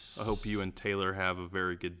yes. I hope you and Taylor have a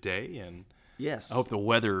very good day, and yes, I hope the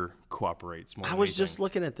weather cooperates more. I was just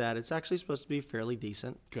looking at that. It's actually supposed to be fairly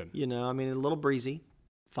decent. Good. I mean, a little breezy.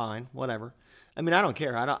 Fine, whatever. I mean, I don't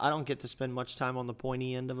care. I don't get to spend much time on the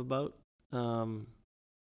pointy end of a boat.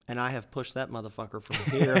 And I have pushed that motherfucker from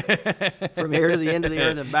here to the end of the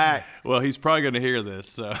earth and back. Well, he's probably going to hear this.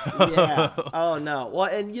 So. Yeah. Oh, no. Well,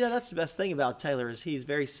 and that's the best thing about Taylor is he's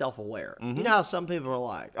very self-aware. Mm-hmm. You know how some people are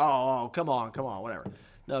like, oh, come on, whatever.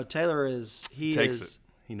 No, Taylor takes it.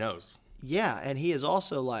 He knows. Yeah, and he is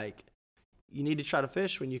also like, you need to try to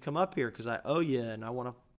fish when you come up here because I owe you and I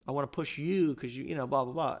want to push you because blah blah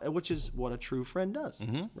blah, which is what a true friend does,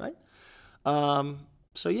 right?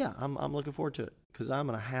 So yeah, I'm looking forward to it because I'm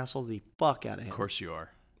gonna hassle the fuck out of him. Of course you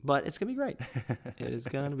are. But it's gonna be great. It is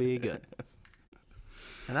gonna be good.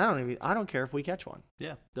 And I don't care if we catch one.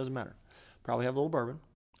 Yeah, doesn't matter. Probably have a little bourbon.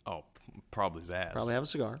 Oh, probably Zaz. Probably have a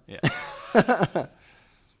cigar. Yeah.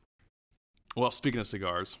 Well, speaking of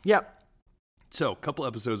cigars. Yep. So, a couple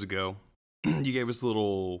episodes ago, you gave us a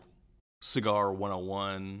little Cigar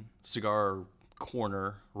 101, Cigar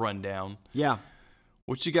Corner rundown. Yeah.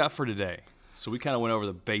 What you got for today? So, we kind of went over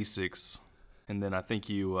the basics, and then I think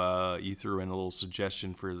you threw in a little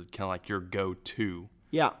suggestion for kind of like your go-to.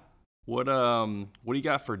 Yeah. What do you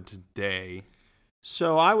got for today?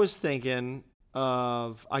 So, I was thinking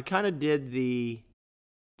I kind of did the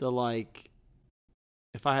like,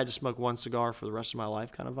 if I had to smoke one cigar for the rest of my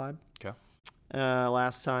life kind of vibe. Okay.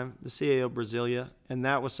 Last time, the CAO Brasilia, and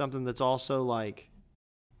that was something that's also like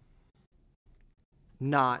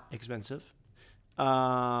not expensive.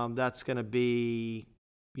 That's going to be,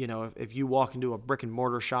 if you walk into a brick and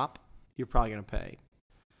mortar shop, you're probably going to pay,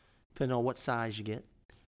 depending on what size you get,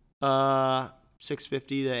 $650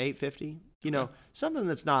 to $850. Something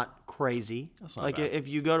that's not crazy. That's not like bad. If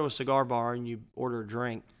you go to a cigar bar and you order a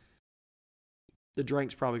drink, the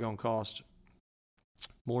drink's probably going to cost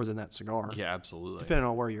more than that cigar. Yeah, absolutely. Depending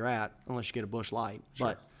on where you're at, unless you get a Busch Light.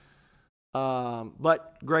 Sure.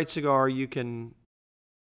 But great cigar. You can.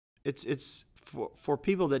 It's for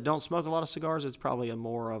people that don't smoke a lot of cigars. It's probably a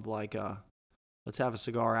more of like a let's have a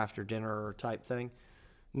cigar after dinner type thing,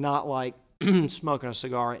 not like smoking a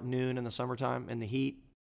cigar at noon in the summertime in the heat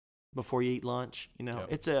before you eat lunch. Yep.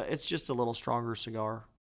 It's just a little stronger cigar.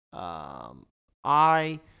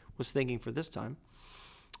 I was thinking for this time.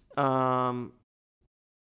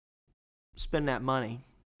 Spend that money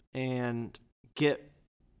and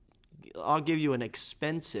I'll give you an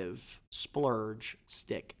expensive splurge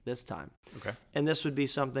stick this time. Okay. And this would be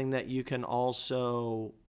something that you can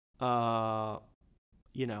also, if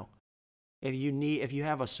you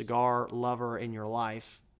have a cigar lover in your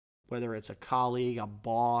life, whether it's a colleague, a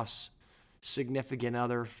boss, significant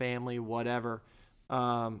other, family, whatever,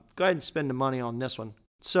 go ahead and spend the money on this one.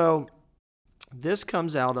 So this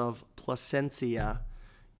comes out of Plasencia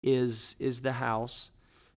is the house.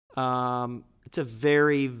 It's a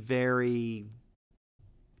very, very,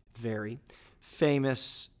 very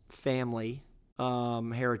famous family,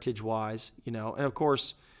 heritage-wise, and of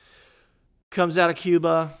course, comes out of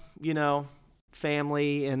Cuba,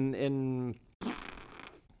 family in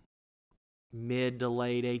mid to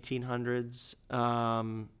late 1800s.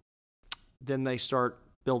 Then they start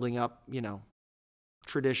building up,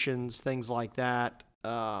 traditions, things like that,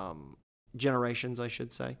 generations, I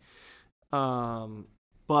should say.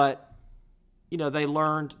 But,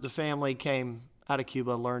 the family came out of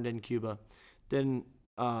Cuba, learned in Cuba, then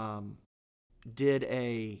did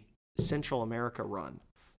a Central America run.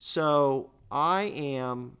 So I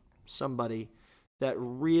am somebody that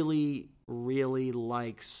really, really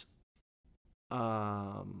likes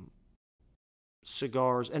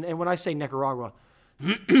cigars. And when I say Nicaragua,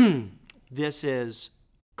 this is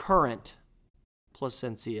current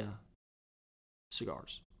Plasencia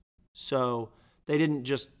cigars. So they didn't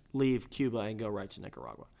just leave Cuba and go right to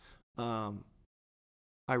Nicaragua.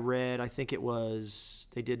 I think it was,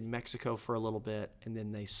 they did Mexico for a little bit, and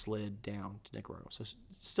then they slid down to Nicaragua. So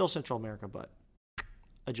still Central America, but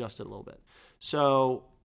adjusted a little bit. So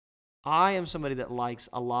I am somebody that likes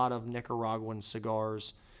a lot of Nicaraguan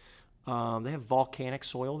cigars. They have volcanic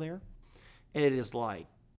soil there, and it is like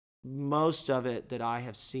most of it that I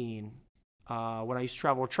have seen when I used to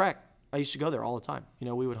travel a trek. I used to go there all the time.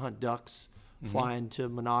 We would hunt ducks, fly into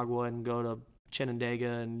Managua and go to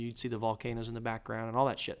Chinandega, and you'd see the volcanoes in the background and all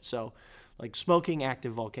that shit. So, like smoking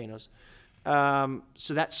active volcanoes. So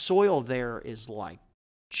that soil there is like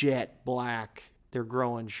jet black. They're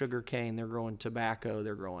growing sugarcane. They're growing tobacco.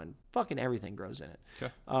 They're growing fucking everything grows in it.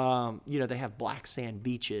 Okay. They have black sand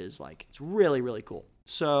beaches. Like, it's really, really cool.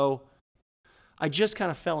 So I just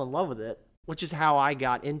kind of fell in love with it, which is how I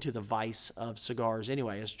got into the vice of cigars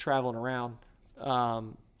anyway, is traveling around,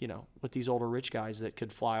 with these older rich guys that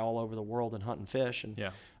could fly all over the world and hunt and fish. And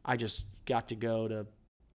I just got to go to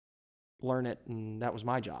learn it, and that was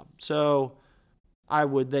my job. So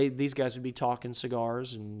these guys would be talking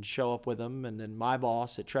cigars and show up with them. And then my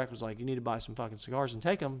boss at Trek was like, you need to buy some fucking cigars and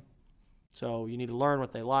take them. So you need to learn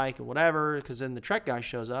what they like and whatever. Because then the Trek guy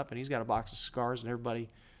shows up and he's got a box of cigars, and everybody,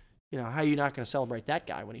 how are you not going to celebrate that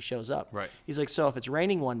guy when he shows up? Right. He's like, so if it's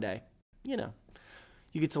raining one day,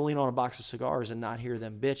 you get to lean on a box of cigars and not hear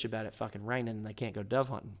them bitch about it fucking raining and they can't go dove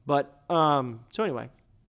hunting. But, so anyway,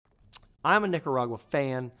 I'm a Nicaragua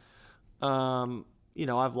fan.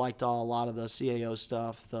 I've liked a lot of the CAO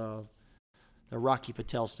stuff, the Rocky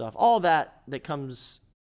Patel stuff, all that comes,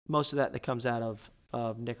 most of that comes out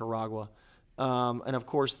of Nicaragua. And of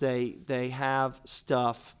course they have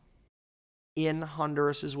stuff in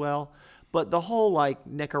Honduras as well, but the whole like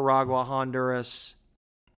Nicaragua, Honduras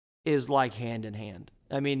is like hand in hand.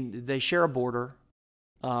 I mean, they share a border.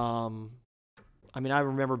 I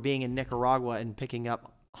remember being in Nicaragua and picking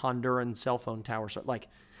up Honduran cell phone towers. So, like,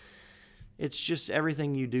 it's just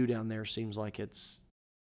everything you do down there seems like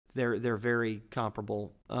they're very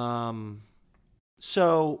comparable.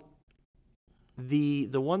 So the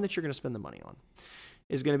one that you're going to spend the money on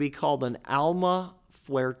is going to be called an Alma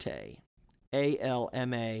Fuerte,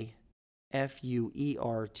 ALMAFUERTE,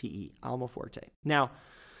 Alma Fuerte. Now,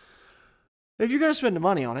 if you're going to spend the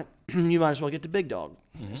money on it, you might as well get the big dog.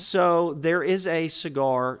 Mm-hmm. So there is a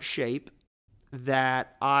cigar shape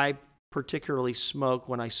that I particularly smoke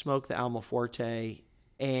when I smoke the Alma Fuerte,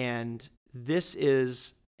 and this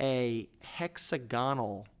is a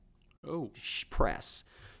hexagonal press.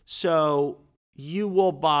 So you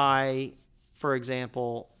will buy, for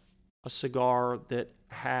example, a cigar that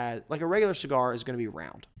has, like a regular cigar is going to be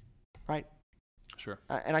round, right? Sure.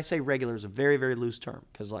 And I say regular is a very, very loose term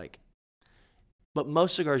because but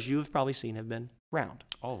most cigars you've probably seen have been round.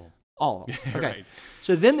 All of them. Okay. Right.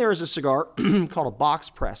 So then there is a cigar called a box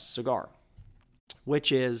press cigar,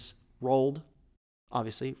 which is rolled,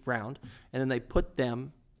 obviously, round, and then they put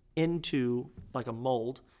them into like a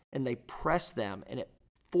mold and they press them and it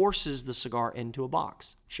forces the cigar into a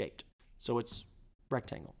box shaped. So it's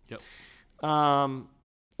rectangle. Yep.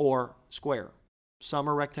 Or square. Some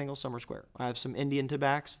are rectangle, some are square. I have some Indian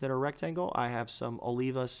tobaccos that are rectangle. I have some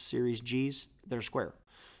Oliva Series Gs that are square.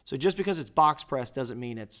 So just because it's box pressed doesn't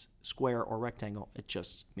mean it's square or rectangle. It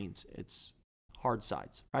just means it's hard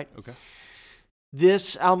sides, right? Okay.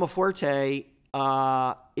 This Alma Fuerte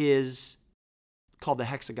is called the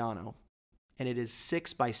Hexagano, and it is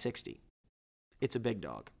 6x60. It's a big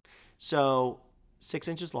dog. So 6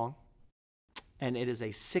 inches long, and it is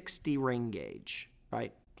a 60 ring gauge,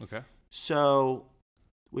 right? Okay. So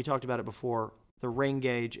we talked about it before. The ring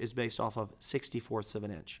gauge is based off of 64ths of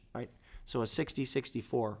an inch, right? So a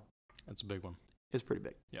 60-64. That's a big one. It's pretty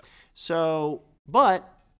big. Yeah. So, but,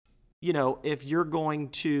 if you're going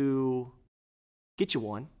to get you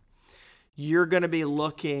one, you're going to be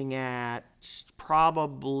looking at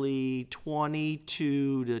probably $22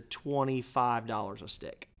 to $25 a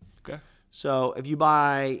stick. Okay. So if you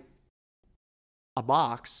buy a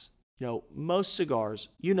box, most cigars,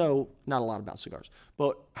 not a lot about cigars,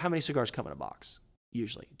 but how many cigars come in a box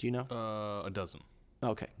usually? Do you know? A dozen.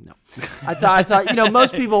 Okay, no. I thought,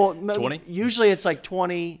 most people, 20? Usually it's like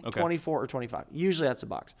 20, Okay. 24, or 25. Usually that's a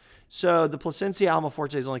box. So the Plasencia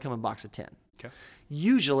Almafortes only come in a box of 10. Okay.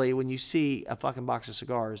 Usually when you see a fucking box of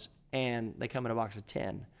cigars and they come in a box of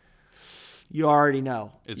 10, you already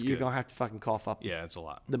know you're going to have to fucking cough up it's a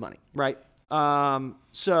lot. the money, right?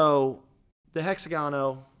 So the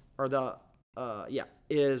Hexagano, or the,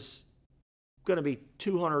 is going to be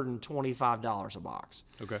 $225 a box.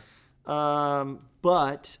 Okay.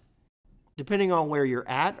 But depending on where you're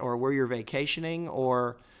at or where you're vacationing,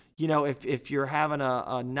 or, if you're having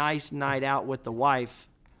a nice night out with the wife,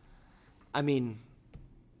 I mean,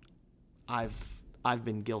 I've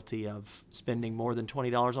been guilty of spending more than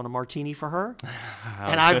 $20 on a martini for her.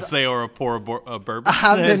 Or pour a bourbon.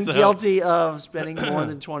 I've been guilty of spending more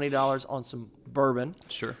than $20 on some bourbon.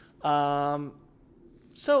 Sure.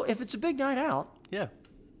 So if it's a big night out, Yeah.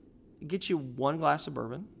 get you one glass of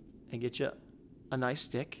bourbon and get you a nice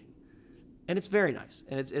stick, and it's very nice,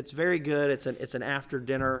 and it's very good. It's an after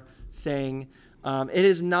dinner thing. It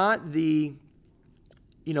is not the,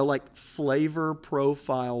 like flavor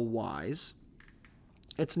profile wise,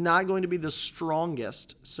 it's not going to be the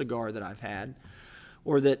strongest cigar that I've had,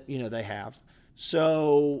 or that they have.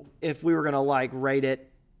 So if we were gonna like rate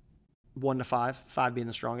it 1 to 5, 5 being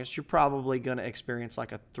the strongest, you're probably gonna experience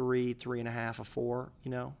like a 3, 3.5, a 4,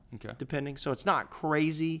 Okay. depending. So it's not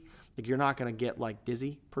crazy. Like you're not gonna get like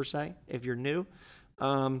dizzy per se if you're new.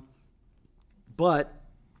 But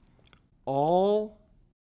all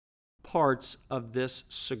parts of this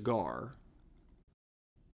cigar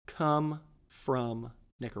come from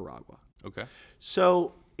Nicaragua. Okay.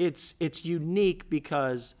 So it's unique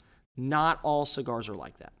because not all cigars are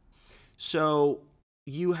like that. So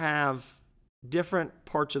you have different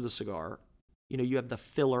parts of the cigar. You have the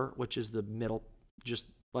filler, which is the middle. Just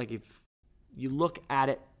like if you look at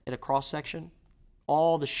it at a cross section,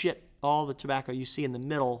 all the tobacco you see in the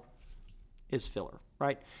middle is filler,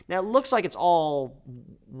 right? Now it looks like it's all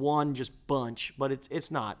one just bunch, but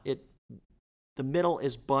it's not. The middle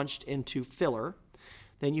is bunched into filler.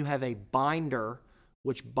 Then you have a binder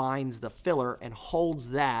which binds the filler and holds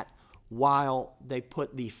that while they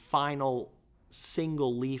put the final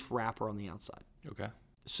single leaf wrapper on the outside. Okay.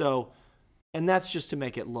 So, and that's just to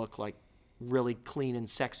make it look like really clean and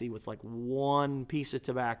sexy with like one piece of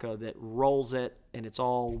tobacco that rolls it and it's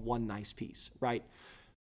all one nice piece, right?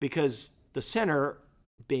 Because the center,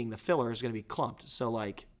 being the filler, is going to be clumped. So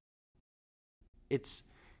like it's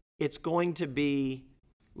going to be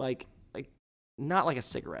like not like a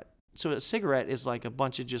cigarette. So a cigarette is like a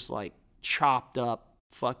bunch of just like chopped up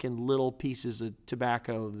fucking little pieces of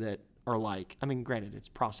tobacco that are like, I mean, granted, it's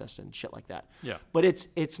processed and shit like that. Yeah. But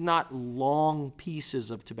it's not long pieces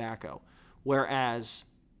of tobacco, whereas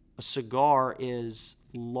a cigar is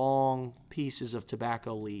long pieces of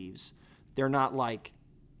tobacco leaves. They're not like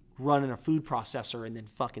running a food processor and then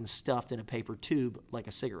fucking stuffed in a paper tube like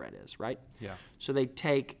a cigarette is, right? Yeah. So they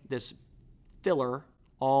take this filler,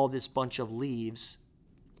 all this bunch of leaves,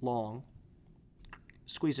 long,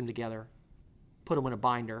 squeeze them together, put them in a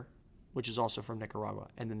binder, which is also from Nicaragua,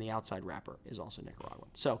 and then the outside wrapper is also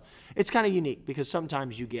Nicaraguan. So it's kind of unique because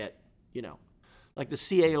sometimes you get, like the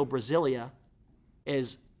CAO Brasilia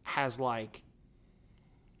has like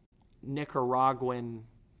Nicaraguan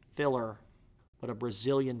filler, but a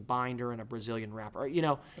Brazilian binder and a Brazilian wrapper,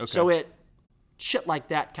 Okay. So shit like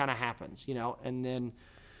that kind of happens, and then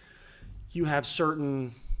you have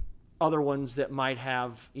certain other ones that might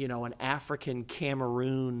have, an African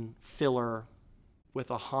Cameroon filler with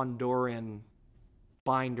a Honduran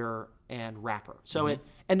binder and wrapper. So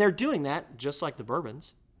and they're doing that just like the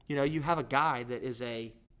bourbons. You have a guy that is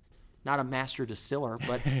not a master distiller,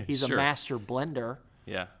 but he's Sure. a master blender.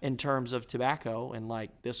 Yeah. In terms of tobacco, and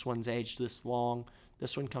like this one's aged this long,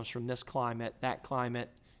 this one comes from this climate,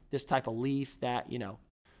 this type of leaf, that,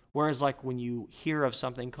 Whereas like when you hear of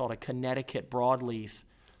something called a Connecticut broadleaf,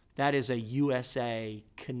 that is a USA,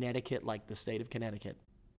 Connecticut, like the state of Connecticut,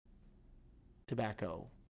 tobacco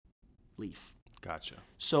leaf. Gotcha.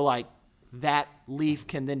 So like that leaf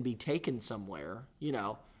can then be taken somewhere,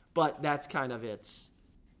 but that's kind of its,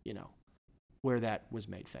 where that was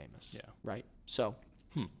made famous. Yeah. Right. So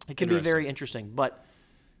it can be very interesting, but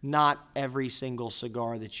not every single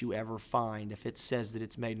cigar that you ever find, if it says that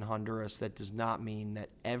it's made in Honduras, that does not mean that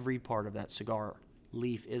every part of that cigar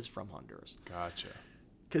leaf is from Honduras. Gotcha.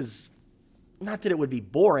 Because not that it would be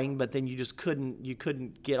boring, but then you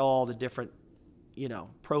couldn't get all the different,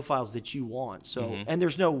 profiles that you want. So, and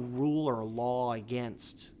there's no rule or law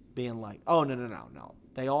against being like, oh, no.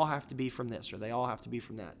 They all have to be from this or they all have to be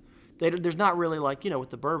from that. There's not really like, with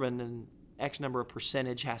the bourbon and X number of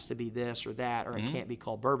percentage has to be this or that, or it can't be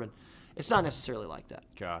called bourbon. It's not necessarily like that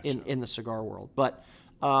in the cigar world. But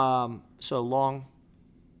so long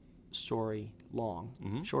story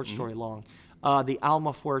long, short story long. The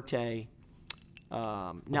Almafuerte.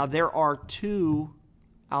 Now there are two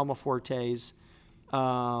Almafuertes.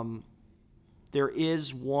 There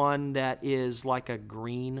is one that is like a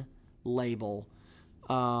green label.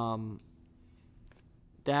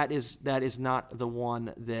 That is not the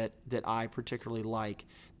one that I particularly like.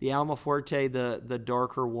 The Almafuerte, the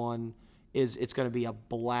darker one, it's going to be a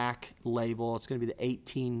black label. It's going to be the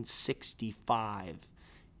 1865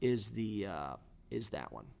 is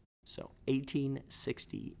that one. So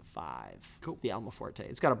 1865. Cool. The Almafuerte.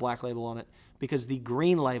 It's got a black label on it because the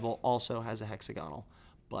green label also has a hexagonal,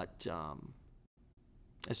 but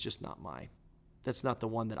it's just not that's not the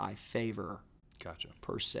one that I favor. Gotcha.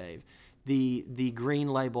 Per se. The green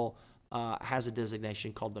label has a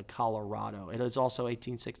designation called the Colorado. It is also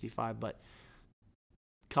 1865, but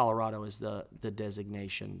Colorado is the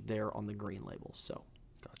designation there on the green label. So,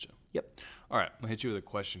 gotcha. Yep. All right, I'm going to hit you with a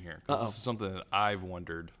question here. This is something that I've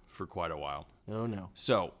wondered for quite a while. Oh, no.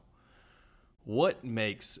 So, what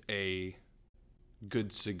makes a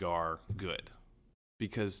good cigar good?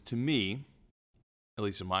 Because to me, at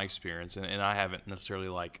least in my experience, and I haven't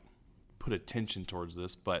necessarily put attention towards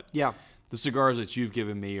this, but yeah, the cigars that you've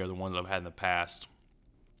given me are the ones I've had in the past.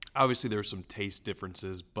 Obviously, there's some taste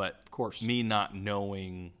differences, but of course, me not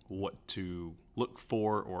knowing what to look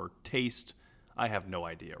for or taste, I have no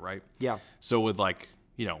idea, right? Yeah. So with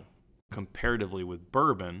comparatively with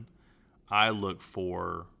bourbon, I look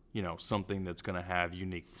for, something that's going to have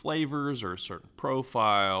unique flavors or a certain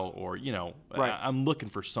profile or, right. I'm looking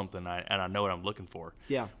for something and I know what I'm looking for.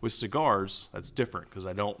 Yeah. With cigars, that's different because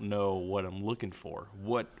I don't know what I'm looking for.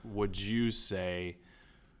 What would you say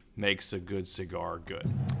makes a good cigar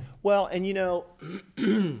good? Well, and you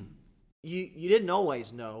didn't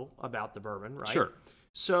always know about the bourbon, right? Sure.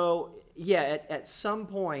 So, yeah, at some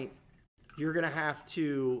point you're going to have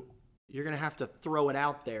to throw it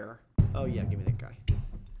out there. Oh, yeah, give me that guy.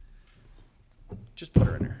 Just put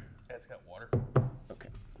her in there. Yeah, it's got water. Okay.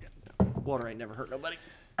 Yeah. Water ain't never hurt nobody.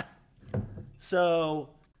 So,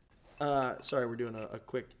 sorry, we're doing a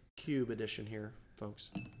quick cube edition here,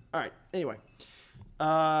 folks. All right. Anyway,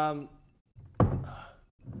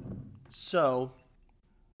 so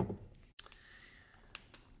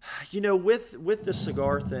with the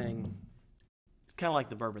cigar thing, it's kind of like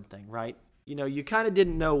the bourbon thing, right? You kind of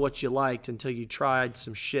didn't know what you liked until you tried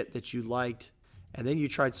some shit that you liked. And then you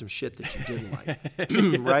tried some shit that you didn't like,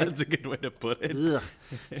 right? That's a good way to put it. Ugh.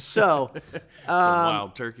 So, some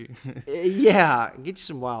wild turkey. Yeah, get you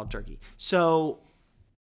some wild turkey. So,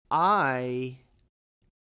 how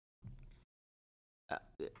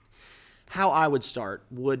I would start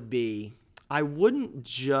would be, I wouldn't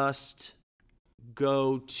just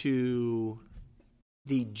go to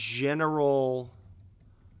the general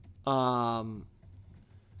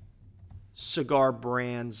cigar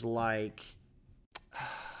brands like.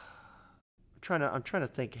 I'm trying to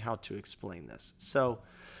think how to explain this. So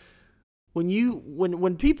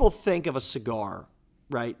when people think of a cigar,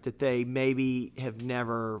 right, that they maybe have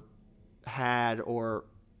never had, or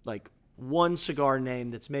one cigar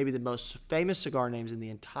name that's maybe the most famous cigar names in the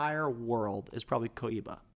entire world is probably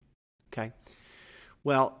Cohiba. Okay.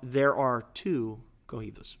 Well, there are two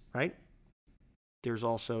Cohibas, right? There's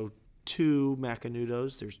also two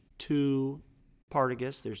Macanudos. There's two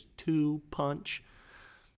Partagas. There's two Punch.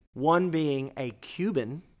 One being a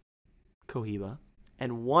Cuban Cohiba,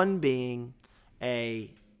 and one being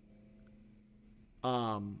a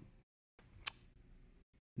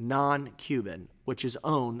non-Cuban, which is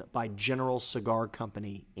owned by General Cigar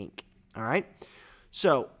Company, Inc. All right?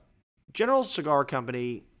 So, General Cigar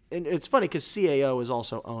Company, and it's funny because CAO is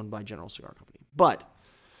also owned by General Cigar Company, but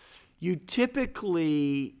you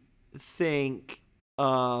typically think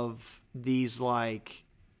of these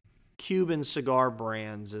Cuban cigar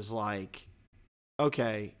brands is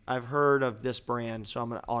okay, I've heard of this brand, so I'm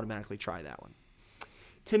going to automatically try that one.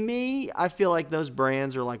 To me, I feel like those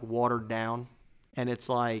brands are watered down, and it's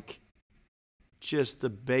just the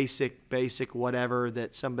basic whatever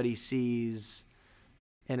that somebody sees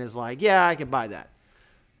and is yeah, I can buy that.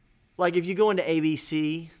 like if you go into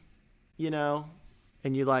ABC,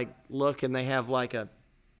 and you like look and they have like a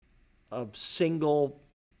single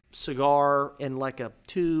cigar in like a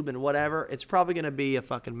tube and whatever, it's probably going to be a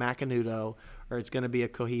fucking Macanudo or it's going to be a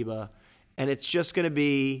Cohiba. And it's just going to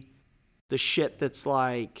be the shit that's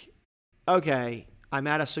like, okay, I'm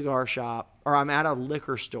at a cigar shop or I'm at a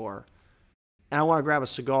liquor store and I want to grab a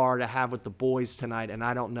cigar to have with the boys tonight and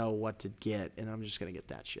I don't know what to get and I'm just going to get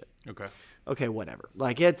that shit. Okay, whatever.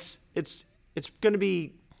 Like it's going to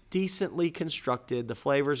be decently constructed. The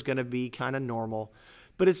flavor's going to be kind of normal,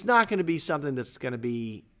 but it's not going to be something that's going to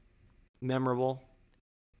be memorable.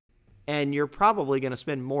 And you're probably going to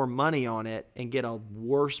spend more money on it and get a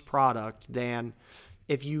worse product than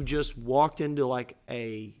if you just walked into like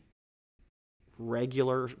a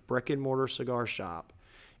regular brick and mortar cigar shop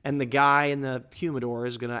and the guy in the humidor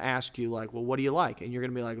is going to ask you like, well, what do you like? And you're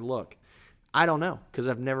going to be like, look, I don't know because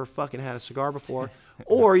I've never fucking had a cigar before.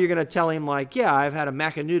 Or you're going to tell him like, yeah, I've had a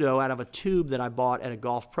Macanudo out of a tube that I bought at a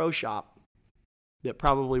Golf Pro shop that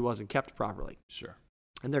probably wasn't kept properly. Sure.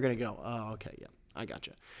 And they're going to go, oh, okay, yeah, I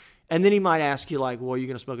gotcha. And then he might ask you like, well, are you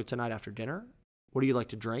going to smoke it tonight after dinner? What do you like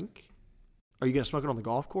to drink? Are you going to smoke it on the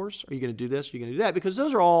golf course? Are you going to do this? Are you going to do that? Because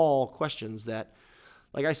those are all questions that,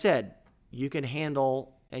 like I said, you can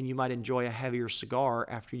handle and you might enjoy a heavier cigar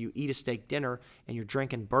after you eat a steak dinner and you're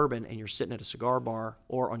drinking bourbon and you're sitting at a cigar bar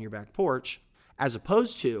or on your back porch, as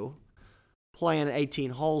opposed to playing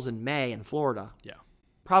 18 holes in May in Florida. Yeah.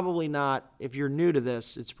 Probably not, if you're new to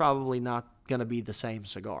this, it's probably not going to be the same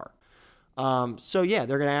cigar. So yeah,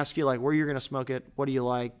 they're going to ask you like where you're going to smoke it. What do you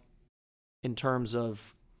like in terms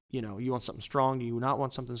of, you want something strong? Do you not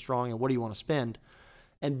want something strong? And what do you want to spend?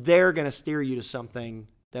 And they're going to steer you to something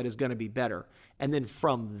that is going to be better. And then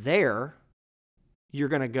from there, you're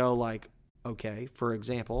going to go like, okay, for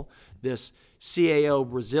example, this CAO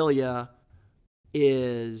Brasilia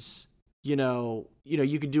is, you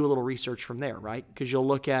could do a little research from there, right? Because you'll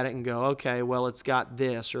look at it and go, okay, well, it's got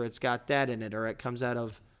this or it's got that in it, or it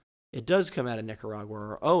does come out of Nicaragua,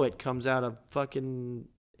 or, oh, it comes out of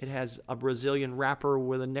it has a Brazilian wrapper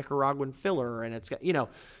with a Nicaraguan filler, and it's got,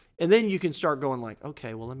 and then you can start going like,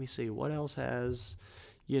 okay, well, let me see what else has,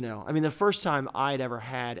 the first time I'd ever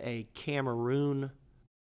had a Cameroon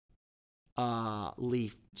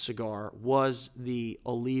leaf cigar was the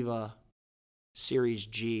Oliva Series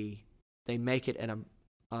G. They make it in a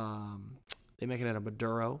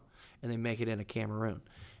Maduro, and they make it in a Cameroon.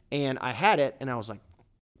 And I had it, and I was like,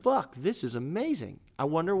 fuck, this is amazing. I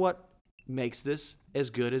wonder what makes this as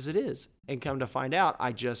good as it is. And come to find out,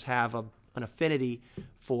 I just have an affinity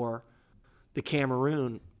for the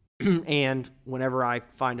Cameroon. And whenever I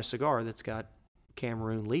find a cigar that's got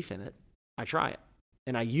Cameroon leaf in it, I try it.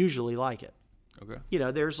 And I usually like it.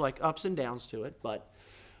 Okay. There's like ups and downs to it, but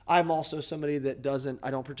I'm also somebody that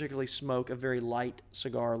I don't particularly smoke a very light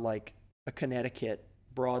cigar like a Connecticut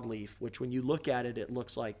broadleaf, which when you look at it, it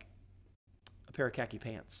looks like a pair of khaki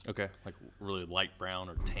pants. Okay, like really light brown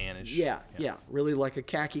or tannish. Yeah, really like a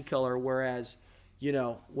khaki color. Whereas,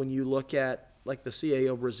 when you look at like the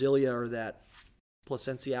CAO Brasilia or that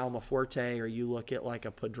Plasencia Almafuerte, or you look at like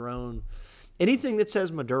a Padron, anything that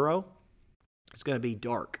says Maduro, it's going to be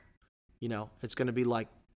dark. It's going to be like,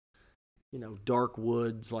 dark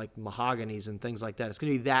woods like mahoganies and things like that. It's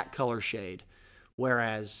going to be that color shade.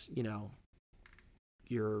 Whereas,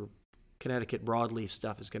 your Connecticut broadleaf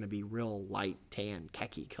stuff is going to be real light tan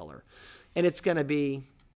khaki color. And it's going to be,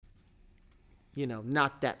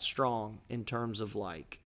 not that strong in terms of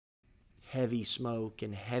like heavy smoke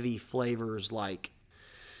and heavy flavors like,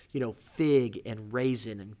 fig and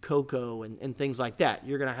raisin and cocoa and things like that.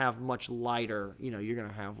 You're going to have much lighter, you're going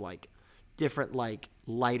to have like different like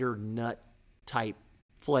lighter nut type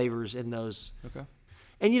flavors in those. Okay.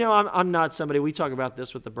 And, I'm not somebody, we talk about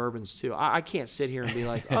this with the bourbons too. I can't sit here and be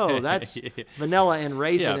like, oh, that's vanilla and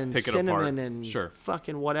raisin and cinnamon and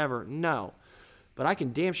fucking whatever. No. But I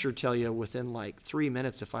can damn sure tell you within like 3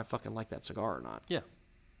 minutes if I fucking like that cigar or not. Yeah.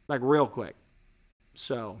 Like real quick.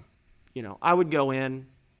 So, I would go in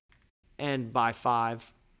and buy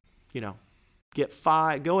 5, get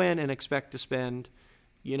 5, go in and expect to spend,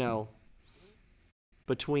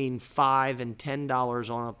 between $5 and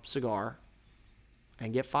 $10 on a cigar.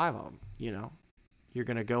 And get 5 of them, You're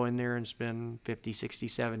going to go in there and spend $50,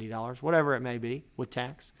 $60, $70, whatever it may be with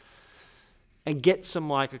tax. And get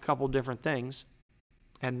a couple different things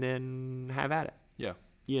and then have at it. Yeah.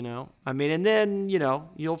 And then,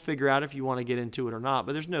 you'll figure out if you want to get into it or not.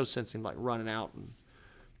 But there's no sense in like running out and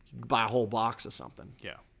buy a whole box of something.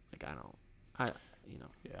 Yeah. Like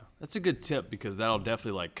Yeah. That's a good tip because that'll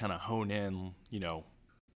definitely like kind of hone in,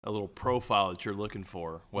 a little profile that you're looking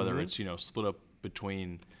for, whether it's, split up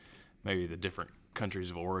between maybe the different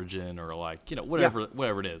countries of origin or like,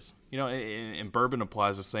 whatever it is. And bourbon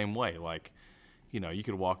applies the same way. Like, you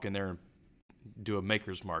could walk in there and do a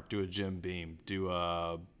Maker's Mark, do a Jim Beam, do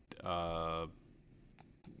a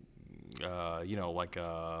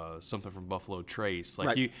something from Buffalo Trace.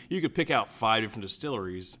 Like you could pick out 5 different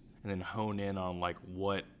distilleries and then hone in on like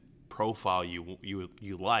what profile you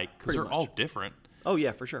like, because they're all different. Oh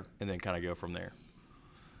yeah, for sure. And then kind of go from there.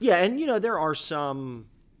 Yeah, and there are some,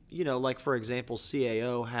 like for example,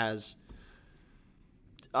 CAO has,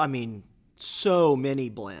 so many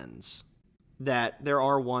blends that there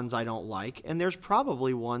are ones I don't like, and there's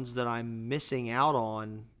probably ones that I'm missing out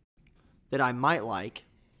on that I might like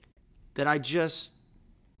that I just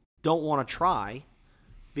don't want to try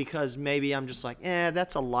because maybe I'm just like,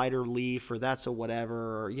 that's a lighter leaf or that's a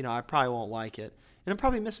whatever, or, I probably won't like it. And I'm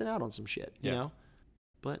probably missing out on some shit, you know?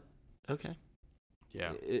 But, okay.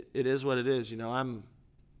 Yeah. It is what it is,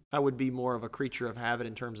 I would be more of a creature of habit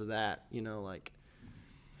in terms of that, like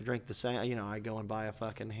I drink the same, I go and buy a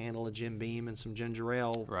fucking handle of Jim Beam and some ginger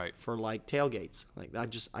ale for like tailgates. Like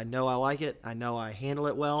I know I like it. I know I handle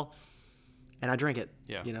it well. And I drink it.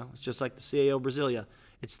 Yeah. It's just like the CAO Brasilia.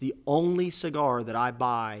 It's the only cigar that I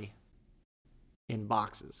buy in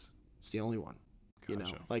boxes. It's the only one.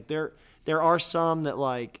 Gotcha. Like there are some that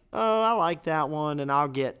like, oh, I like that one, and I'll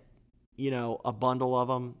get, a bundle of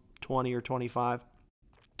them, 20 or 25.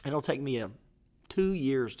 It'll take me 2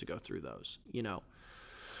 years to go through those,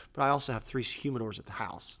 But I also have 3 humidors at the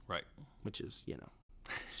house. Right. Which is,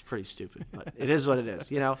 it's pretty stupid, but it is what it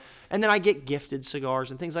is, And then I get gifted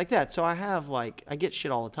cigars and things like that. So I get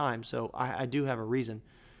shit all the time. So I do have a reason.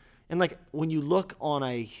 And like when you look on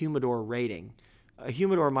a humidor rating, a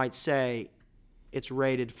humidor might say it's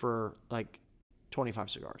rated for like 25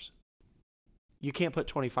 cigars. You can't put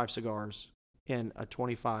 25 cigars in a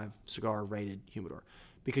 25 cigar rated humidor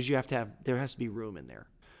because there has to be room in there.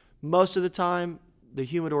 Most of the time, the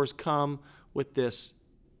humidors come with this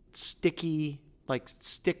sticky, like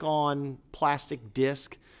stick-on plastic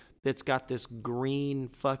disc that's got this green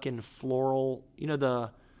fucking floral,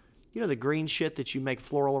 the green shit that you make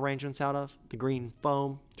floral arrangements out of, the green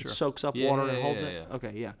foam that soaks up water and holds it. Yeah.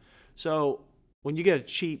 Okay, yeah. So when you get a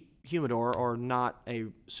cheap humidor or not a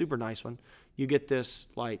super nice one, you get this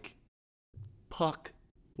like puck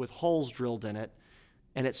with holes drilled in it,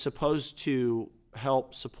 and it's supposed to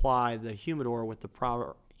help supply the humidor with the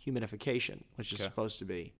proper humidification, which is supposed to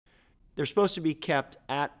be. They're supposed to be kept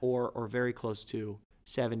at or very close to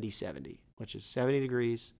 70-70, which is 70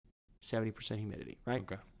 degrees, 70% humidity, right?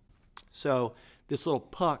 Okay. So this little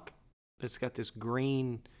puck that's got this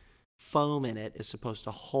green foam in it is supposed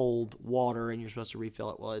to hold water, and you're supposed to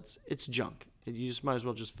refill it. Well, it's junk. You just might as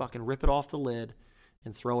well just fucking rip it off the lid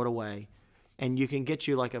and throw it away. And you can get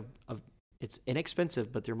you like it's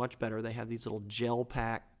inexpensive, but they're much better. They have these little gel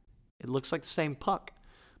pack. It looks like the same puck,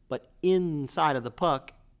 but inside of the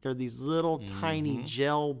puck, there are these little tiny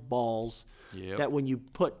gel balls that when you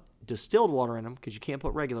put distilled water in them, because you can't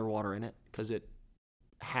put regular water in it, because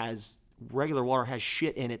regular water has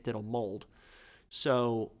shit in it that'll mold.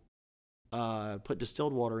 So put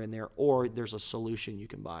distilled water in there, or there's a solution you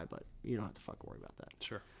can buy, but you don't have to fucking worry about that.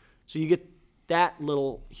 Sure. So you get that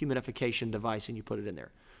little humidification device and you put it in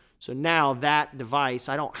there. So now that device,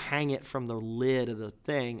 I don't hang it from the lid of the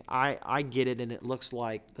thing. I get it and it looks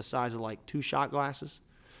like the size of like 2 shot glasses.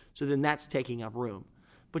 So then that's taking up room.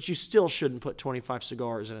 But you still shouldn't put 25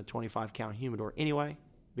 cigars in a 25 count humidor anyway,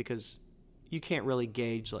 because you can't really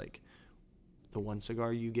gauge like the one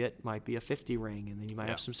cigar you get might be a 50 ring, and then you might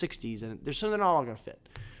have some 60s, and they're not all going to fit.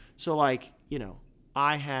 So like,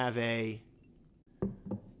 I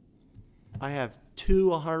have 2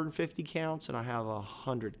 150 counts and I have a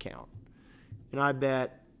 100 count. And I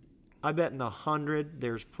bet in the 100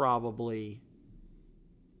 there's probably,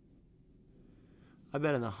 in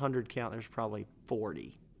the 100 count there's probably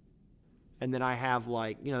 40. And then I have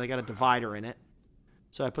like, they got a divider in it.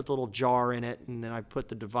 So I put the little jar in it, and then I put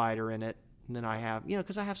the divider in it. And then I have,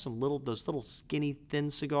 because I have those little skinny, thin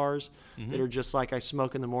cigars that are just like I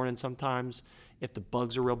smoke in the morning sometimes if the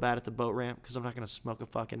bugs are real bad at the boat ramp, because I'm not going to smoke a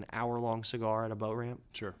fucking hour-long cigar at a boat ramp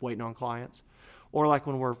waiting on clients. Or like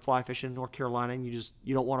when we're fly fishing in North Carolina and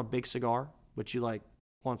you don't want a big cigar, but you like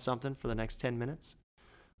want something for the next 10 minutes.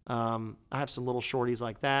 I have some little shorties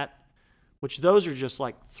like that, which those are just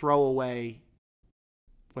like throwaway,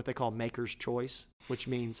 what they call maker's choice, which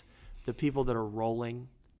means the people that are rolling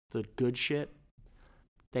the good shit,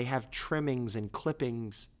 they have trimmings and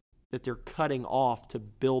clippings that they're cutting off to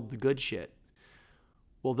build the good shit.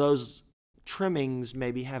 Well, those trimmings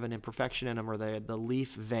maybe have an imperfection in them, or the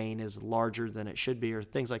leaf vein is larger than it should be, or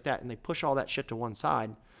things like that, and they push all that shit to one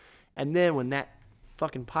side, And then when that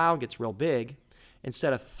fucking pile gets real big,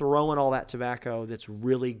 instead of throwing all that tobacco that's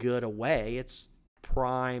really good away, it's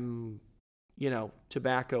prime,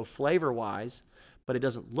 tobacco flavor-wise, but it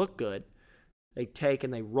doesn't look good. They take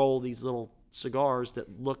and they roll these little cigars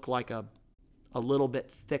that look like a little bit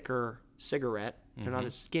thicker cigarette. They're not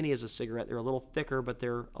as skinny as a cigarette. They're a little thicker, but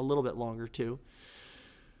they're a little bit longer too.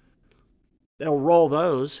 They'll roll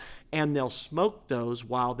those, and they'll smoke those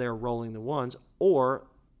while they're rolling the ones, or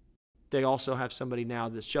they also have somebody now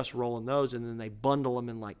that's just rolling those, and then they bundle them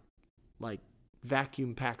in like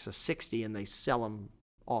vacuum packs of 60, and they sell them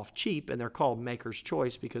off cheap, and they're called Maker's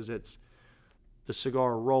Choice because it's the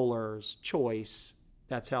cigar roller's choice.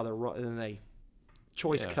 That's how they're and then they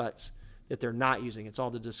choice cuts that they're not using. It's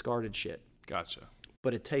all the discarded shit. Gotcha.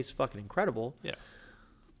 But it tastes fucking incredible. Yeah.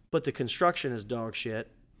 But the construction is dog shit.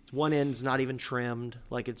 One end's not even trimmed.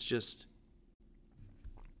 Like, it's just...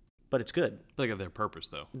 But it's good. They got their purpose,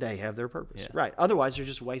 though. They have their purpose. Yeah. Right. Otherwise, you're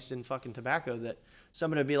just wasting fucking tobacco that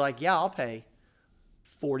somebody would be like, yeah, I'll pay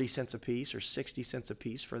 40 cents a piece or 60 cents a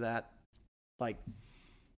piece for that, like,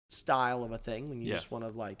 style of a thing when you just want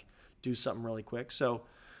to, like, do something really quick. So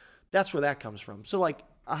that's where that comes from. So, like,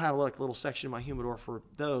 I have, like, a little section in my humidor for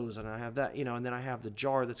those, and I have that, and then I have the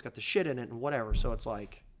jar that's got the shit in it and whatever. So it's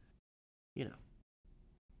like,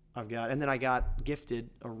 and then I got gifted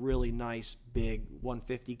a really nice big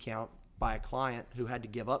 150 count by a client who had to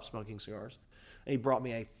give up smoking cigars. And he brought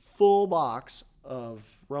me a full box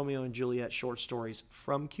of Romeo and Juliet short stories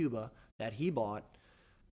from Cuba that he bought,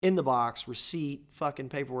 in the box, receipt, fucking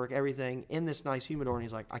paperwork, everything, in this nice humidor. And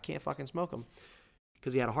he's like, I can't fucking smoke them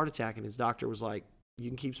because he had a heart attack, and his doctor was like, you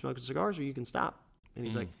can keep smoking cigars or you can stop. And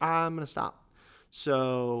he's like, I'm going to stop.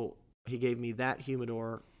 So he gave me that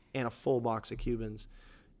humidor and a full box of Cubans.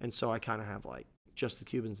 And so I kind of have, like, just the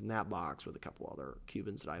Cubans in that box with a couple other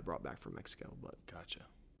Cubans that I brought back from Mexico. But Gotcha.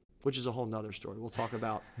 Which is a whole nother story. We'll talk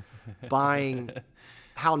about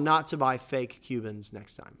how not to buy fake Cubans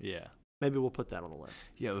next time. Yeah. Maybe we'll put that on the list.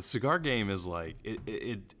 Yeah, the cigar game is like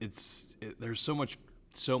it's there's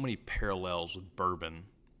so many parallels with bourbon,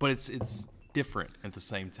 but it's different at the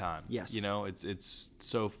same time. Yes. It's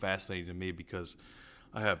so fascinating to me because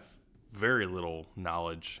I have very little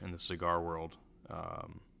knowledge in the cigar world.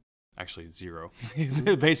 Actually, zero,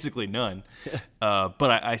 basically none.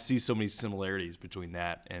 But I see so many similarities between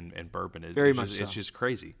that and bourbon. It's just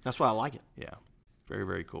crazy. That's why I like it. Yeah, very,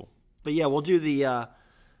 very cool. But yeah, we'll do the.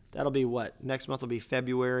 That'll be what next month will be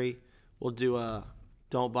February. We'll do a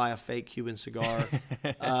don't buy a fake Cuban cigar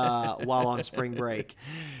while on spring break.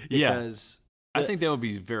 Because I think that would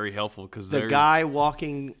be very helpful because the guy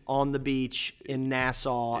walking on the beach in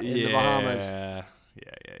Nassau in the Bahamas. Yeah.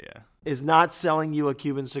 Is not selling you a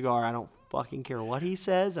Cuban cigar. I don't fucking care what he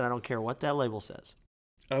says, and I don't care what that label says.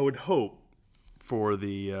 I would hope for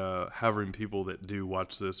the however many people that do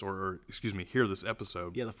watch this or hear this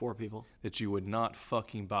episode. Yeah, the 4 people. That you would not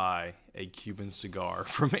fucking buy a Cuban cigar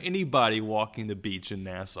from anybody walking the beach in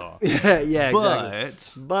Nassau. Yeah,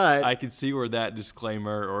 exactly. But I could see where that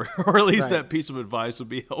disclaimer or at least that piece of advice would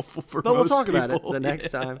be helpful for most people. But we'll talk about it the next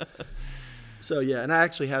time. So, yeah, and I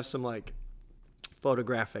actually have some, like,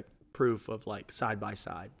 photographic proof of, like, side by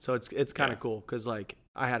side. So it's kind of cool because, like,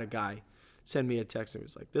 I had a guy send me a text and he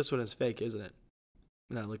was like, this one is fake, isn't it?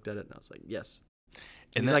 And I looked at it and I was like, yes.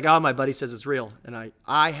 And he's like, oh, my buddy says it's real. And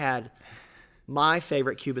I had my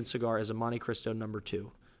favorite Cuban cigar is a Monte Cristo No.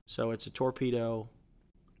 2. So it's a torpedo,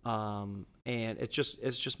 and it's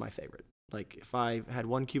just my favorite. Like, if I had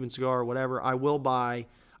one Cuban cigar or whatever, I won't buy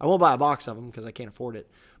a box of them because I can't afford it.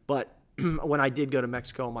 But when I did go to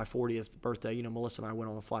Mexico on my 40th birthday, Melissa and I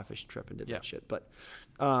went on a fly fishing trip and did that shit. But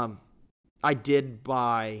I did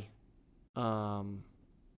buy,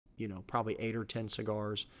 probably 8 or 10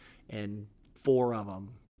 cigars, and 4 of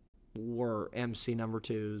them were MC No.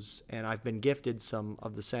 2s. And I've been gifted some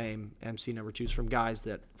of the same MC No. 2s from guys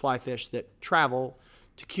that fly fish that travel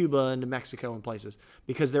to Cuba and to Mexico and places,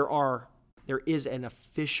 because there is an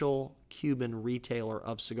official Cuban retailer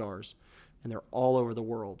of cigars, and they're all over the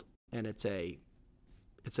world. And it's an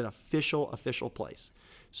official place.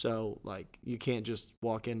 So, like, you can't just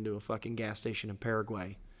walk into a fucking gas station in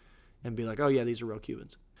Paraguay and be like, oh yeah, these are real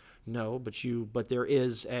Cubans. No, but there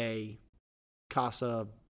is a Casa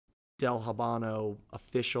del Habano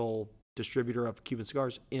official distributor of Cuban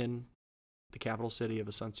cigars in the capital city of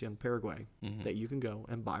Asuncion, Paraguay, that you can go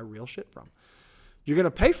and buy real shit from. You're going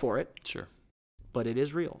to pay for it. Sure. But it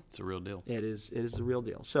is real. It's a real deal. It is the real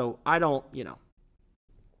deal. So I don't,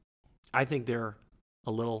 I think they're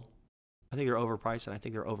overpriced and I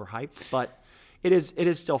think they're overhyped, but it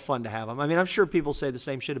is still fun to have them. I mean, I'm sure people say the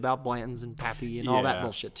same shit about Blanton's and Pappy and all that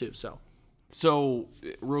bullshit too. So So,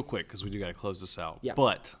 real quick, because we do got to close this out. Yeah.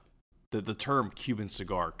 But the term Cuban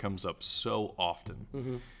cigar comes up so often.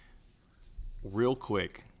 Mm-hmm. Real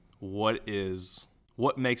quick, what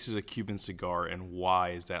makes it a Cuban cigar, and why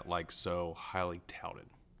is that like so highly touted?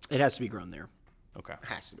 It has to be grown there. Okay. It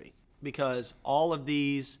has to be. Because all of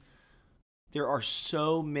these, there are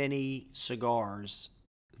so many cigars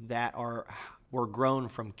that were grown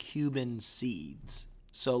from Cuban seeds.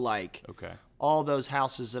 So like Okay. all those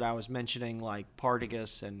houses that I was mentioning, like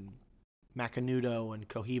Partagas and Macanudo and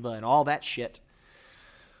Cohiba and all that shit,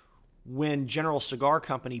 when General Cigar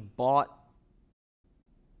Company bought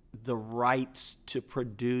the rights to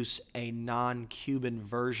produce a non-Cuban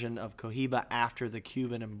version of Cohiba after the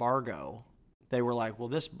Cuban embargo, they were like, well,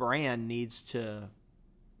 this brand needs to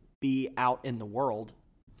be out in the world,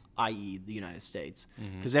 i.e. the United States,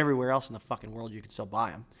 because everywhere else in the fucking world you can still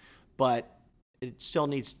buy them. But it still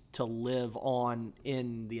needs to live on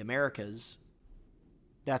in the Americas.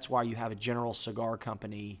 That's why you have a General Cigar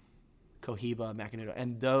Company, Cohiba, Macanudo.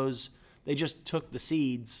 And those, they just took the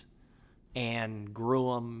seeds and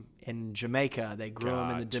grew them in Jamaica. They grew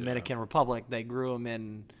them in the Dominican Republic. They grew them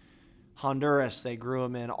in Honduras. They grew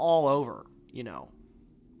them in all over, you know.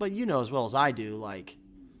 But you know as well as I do, like,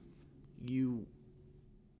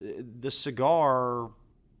 the cigar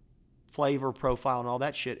flavor profile and all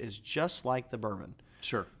that shit is just like the bourbon.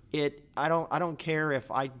 Sure. I don't care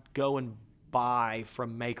if I go and buy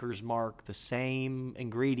from Maker's Mark the same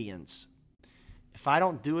ingredients. If I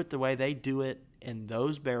don't do it the way they do it in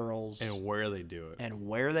those barrels And where they do it.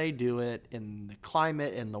 in the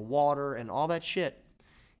climate and the water and all that shit,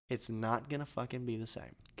 it's not gonna fucking be the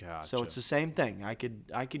same. Gotcha. So it's the same thing. I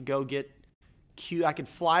could go get I could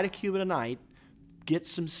fly to Cuba tonight, get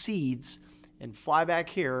some seeds, and fly back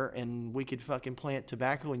here, and we could fucking plant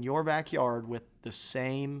tobacco in your backyard with the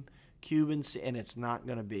same Cuban, and it's not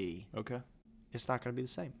gonna be. Okay. It's not gonna be the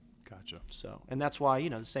same. Gotcha. So, and that's why, you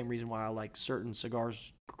know, the same reason why I like certain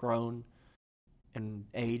cigars grown and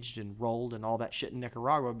aged and rolled and all that shit in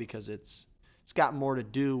Nicaragua, because it's got more to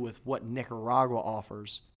do with what Nicaragua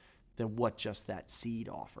offers than what just that seed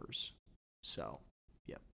offers. So,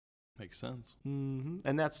 yeah. Makes sense. Mm-hmm.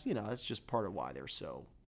 And that's, you know, that's just part of why they're so,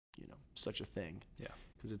 you know, such a thing. Yeah.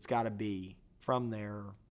 Because it's got to be from there,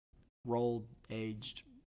 rolled, aged,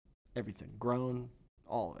 everything, grown,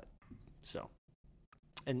 all of it. So,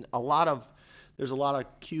 and there's a lot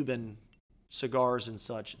of Cuban cigars and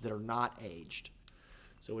such that are not aged.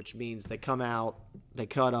 So, which means they come out, they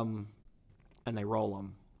cut them, and they roll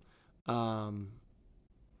them.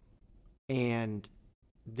 And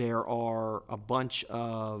there are a bunch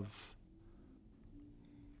of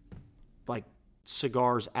like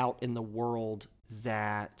cigars out in the world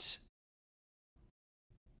that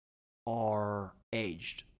are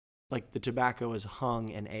aged. Like the tobacco is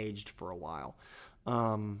hung and aged for a while.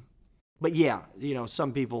 But yeah, you know,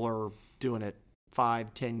 some people are doing it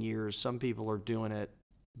 5-10 years. Some people are doing it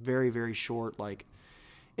very, very short. Like,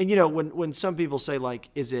 and you know, when some people say like,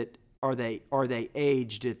 are they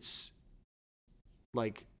aged? It's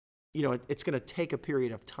like, you know, it's going to take a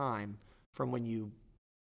period of time from when you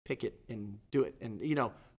pick it and do it. And, you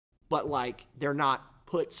know, but like they're not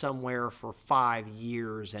put somewhere for 5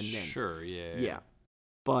 years and then. Sure. Yeah. Yeah.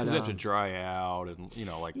 But because they have to dry out and, you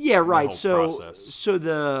know, like. Yeah. Right. The whole process. So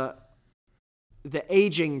the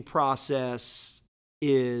aging process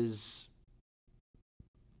is,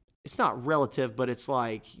 it's not relative, but it's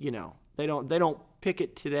like, you know, they don't pick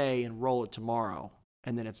it today and roll it tomorrow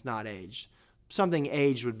and then it's not aged. Something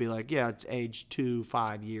aged would be like, yeah, it's aged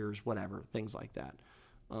 2-5 years, whatever, things like that.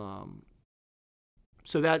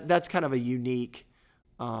 So that's kind of a unique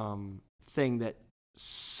thing that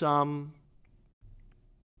some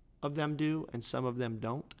of them do and some of them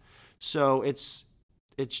don't. So it's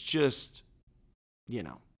just, you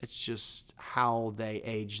know, it's just how they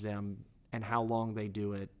age them and how long they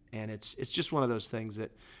do it. And it's just one of those things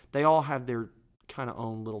that they all have their kind of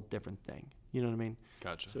own little different thing. You know what I mean?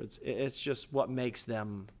 Gotcha. So it's just what makes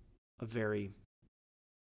them a very,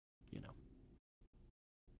 you know,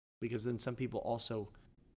 because then some people also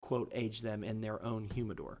quote age them in their own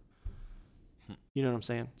humidor. You know what I'm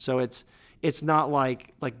saying? So it's not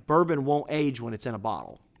like bourbon won't age when it's in a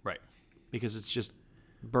bottle. Right. Because it's just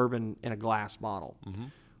bourbon in a glass bottle. Mm-hmm.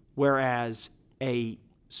 Whereas a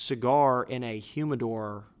cigar in a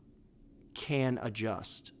humidor can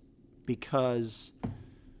adjust because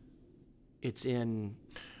it's in.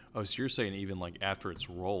 Oh, so you're saying even like after it's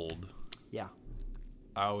rolled? Yeah.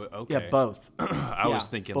 Oh, okay. Yeah, both. I was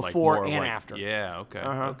thinking before like more and like, after. Yeah. Okay.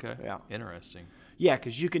 Uh-huh. Okay. Yeah. Interesting. Yeah,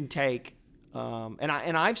 because you can take, and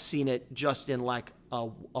I've seen it just in like a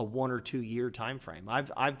 1 or 2 year time frame.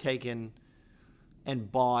 I've taken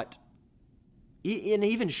and bought, and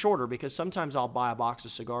even shorter, because sometimes I'll buy a box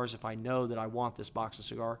of cigars if I know that I want this box of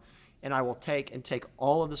cigar, and I will take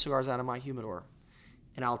all of the cigars out of my humidor,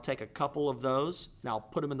 and I'll take a couple of those and I'll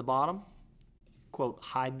put them in the bottom, quote,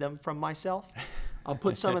 hide them from myself. I'll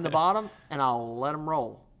put some in the bottom and I'll let them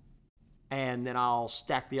roll. And then I'll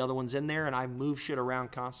stack the other ones in there, and I move shit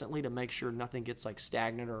around constantly to make sure nothing gets like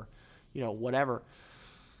stagnant or, whatever.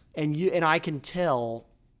 And I can tell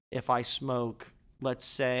if I smoke, let's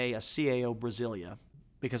say, a CAO Brasilia,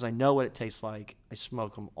 because I know what it tastes like. I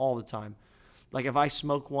smoke them all the time. Like if I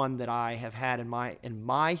smoke one that I have had in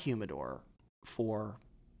my humidor for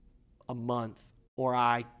a month, or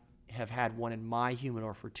I have had one in my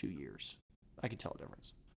humidor for 2 years, I can tell a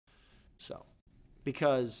difference. So,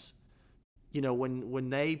 because when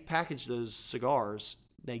they package those cigars,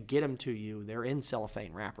 they get them to you. They're in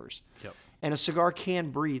cellophane wrappers. Yep. And a cigar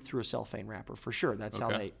can breathe through a cellophane wrapper for sure. That's how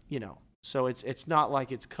they, So it's not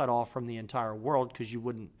like it's cut off from the entire world, because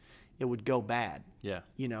it would go bad. Yeah.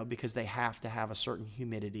 Because they have to have a certain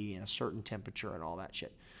humidity and a certain temperature and all that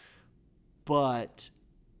shit. But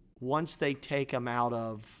once they take them out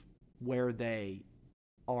of where they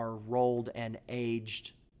are rolled and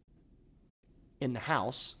aged in the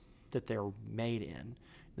house that they're made in,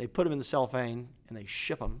 they put them in the cellophane and they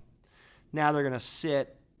ship them. Now they're going to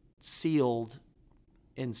sit sealed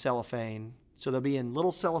in cellophane. So they'll be in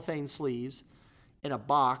little cellophane sleeves in a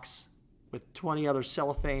box with 20 other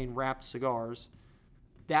cellophane wrapped cigars.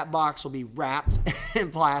 That box will be wrapped in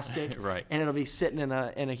plastic, right, and it'll be sitting in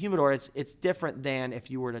a humidor. It's different than if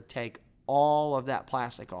you were to take all of that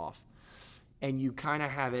plastic off and you kind of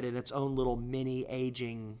have it in its own little mini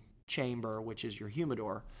aging chamber, which is your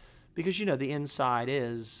humidor. Because the inside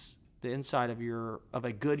of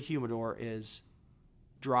a good humidor is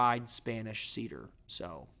dried Spanish cedar.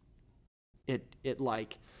 So it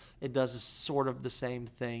does sort of the same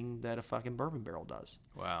thing that a fucking bourbon barrel does.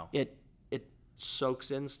 Wow. It soaks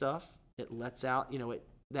in stuff. It lets out,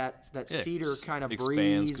 that cedar kind of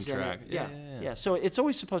breathes. Contract. Yeah. So it's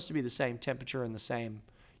always supposed to be the same temperature and the same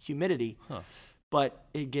humidity, but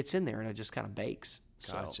it gets in there and it just kind of bakes.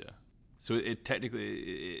 Gotcha. So it technically,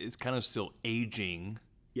 it's kind of still aging,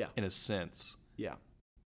 in a sense. Yeah.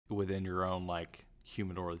 Within your own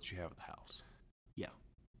humidor that you have at the house. Yeah.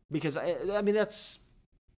 Because I mean that's.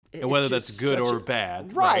 And whether that's good or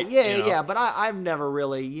bad. Right. Yeah. But I've never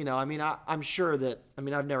really, I'm sure that,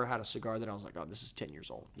 I've never had a cigar that I was like, oh, this is 10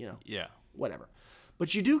 years old, Yeah. Whatever.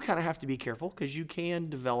 But you do kind of have to be careful, because you can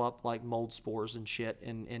develop like mold spores and shit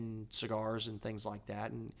in cigars and things like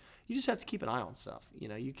that. And you just have to keep an eye on stuff.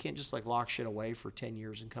 You can't just lock shit away for 10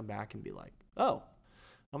 years and come back and be like, oh,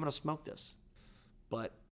 I'm going to smoke this.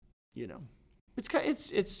 But,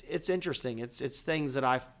 it's interesting. It's things that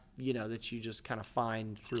I've, that you just kind of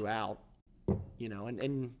find throughout,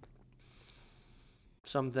 and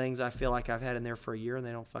some things I feel like I've had in there for a year and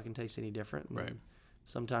they don't fucking taste any different. And right.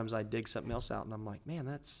 Sometimes I dig something else out and I'm like, man,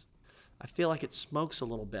 I feel like it smokes a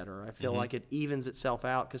little better. I feel like it evens itself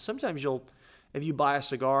out. Because sometimes if you buy a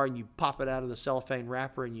cigar and you pop it out of the cellophane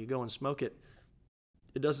wrapper and you go and smoke it,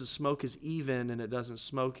 it doesn't smoke as even and it doesn't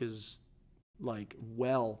smoke as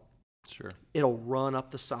well. Sure. It'll run up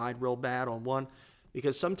the side real bad on one,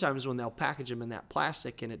 because sometimes when they'll package them in that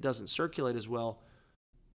plastic and it doesn't circulate as well,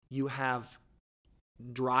 you have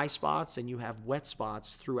dry spots and you have wet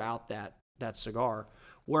spots throughout that cigar.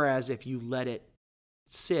 Whereas if you let it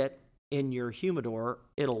sit in your humidor,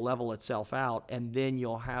 it'll level itself out, and then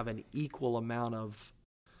you'll have an equal amount of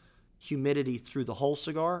humidity through the whole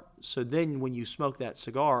cigar. So then when you smoke that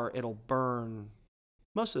cigar, it'll burn,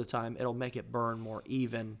 most of the time, it'll make it burn more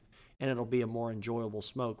even, and it'll be a more enjoyable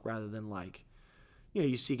smoke rather than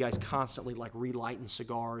you see guys constantly relighting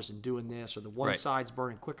cigars and doing this, or the one side's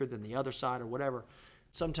burning quicker than the other side or whatever.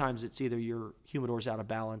 Sometimes it's either your humidor's out of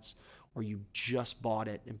balance, or you just bought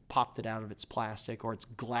it and popped it out of its plastic, or it's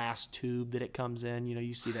glass tube that it comes in.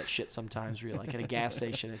 You see that shit sometimes where you're at a gas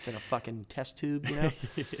station, it's in a fucking test tube, Yeah.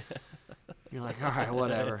 You're like, all right,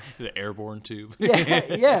 whatever. The airborne tube.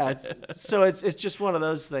 Yeah. So it's just one of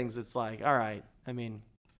those things. It's like, all right,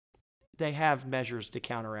 they have measures to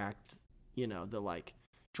counteract, the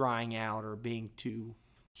drying out or being too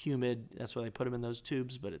humid. That's why they put them in those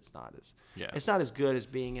tubes, but it's not as good as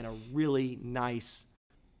being in a really nice,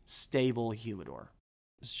 stable humidor.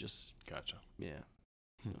 It's just gotcha. Yeah.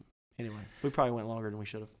 Anyway, we probably went longer than we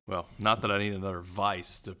should have. Well, not that I need another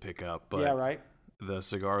vice to pick up, but yeah, right. The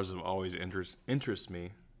cigars have always interest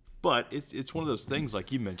me. But it's one of those things,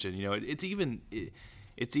 like you mentioned. It's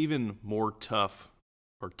even more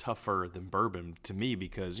tougher than bourbon to me,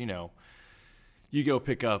 because you go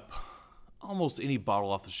pick up almost any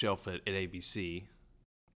bottle off the shelf at ABC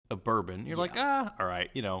of bourbon, you're like, all right,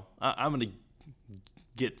 I'm going to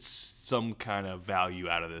get some kind of value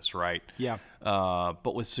out of this, right? Yeah.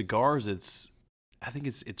 But with cigars, I think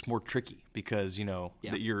it's more tricky because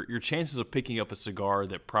that your chances of picking up a cigar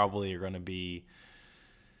that probably are going to be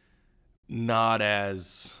not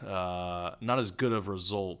as good of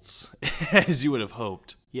results as you would have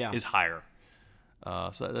hoped is higher.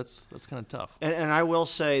 So that's kind of tough. And I will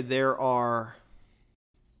say there are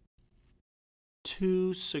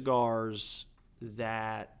 2 cigars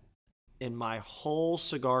that in my whole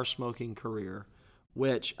cigar smoking career,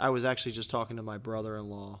 which I was actually just talking to my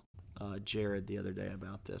brother-in-law, Jared, the other day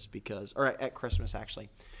about this or at Christmas actually.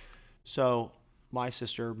 So my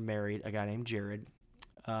sister married a guy named Jared.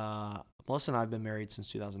 Melissa and I have been married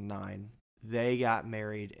since 2009. They got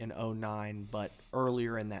married in 2009, but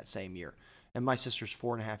earlier in that same year. And my sister's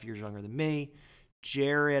 4.5 years younger than me.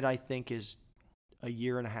 Jared, I think, is a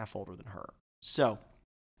year and a half older than her. So,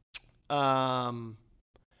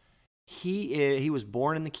 he was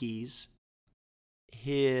born in the Keys.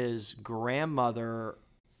 His grandmother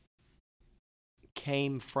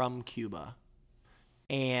came from Cuba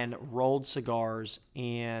and rolled cigars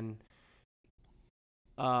and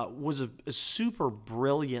was a super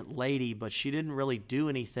brilliant lady, but she didn't really do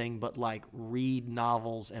anything but like read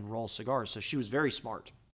novels and roll cigars. So she was very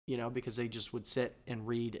smart, because they just would sit and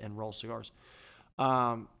read and roll cigars.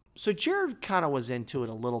 So Jared kind of was into it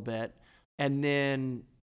a little bit. And then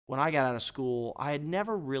when I got out of school, I had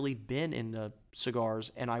never really been into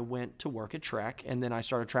cigars, and I went to work at Trek, and then I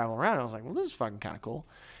started traveling around. I was like, well, this is fucking kind of cool.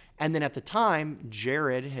 And then at the time,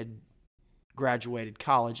 Jared had graduated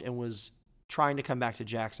college and was trying to come back to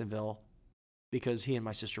Jacksonville because he and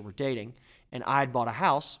my sister were dating, and I had bought a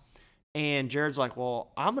house. And Jared's like,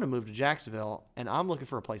 well, I'm going to move to Jacksonville, and I'm looking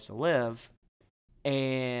for a place to live.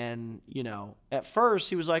 And, at first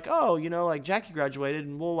he was like, oh, like Jackie graduated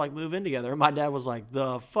and we'll like move in together. And my dad was like,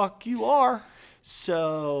 the fuck you are.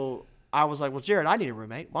 So I was like, well, Jared, I need a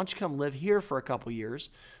roommate. Why don't you come live here for a couple years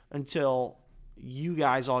until you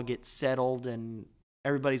guys all get settled and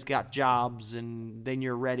everybody's got jobs, and then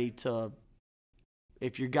you're ready to,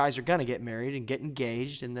 if you guys are going to get married and get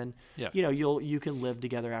engaged, and then, you can live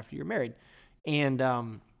together after you're married.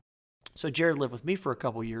 And, so Jared lived with me for a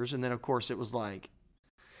couple years, and then of course it was like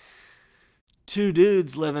 2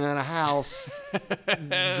 dudes living in a house,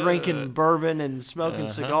 drinking bourbon and smoking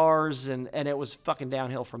cigars, and it was fucking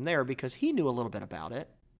downhill from there because he knew a little bit about it,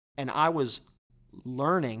 and I was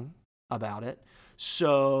learning about it.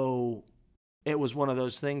 So it was one of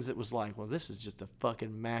those things that was like, well, this is just a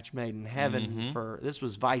fucking match made in heaven this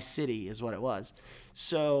was Vice City is what it was.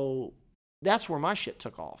 So that's where my shit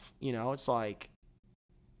took off. It's like,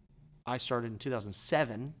 I started in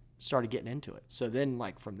 2007, started getting into it. So then,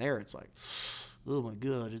 like, from there, it's like, oh my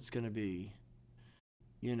God, it's going to be,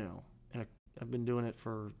 and I've been doing it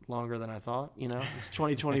for longer than I thought, It's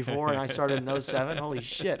 2024, and I started in 2007. Holy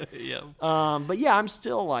shit. Yeah. But yeah, I'm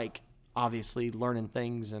still, like, obviously learning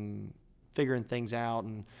things and figuring things out.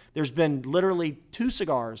 And there's been literally 2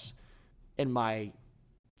 cigars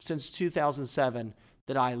since 2007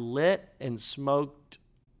 that I lit and smoked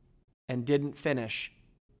and didn't finish.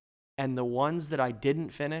 And the ones that I didn't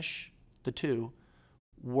finish, the 2,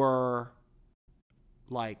 were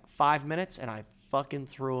like 5 minutes, and I fucking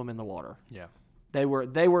threw them in the water. Yeah. They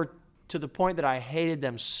were to the point that I hated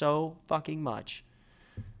them so fucking much.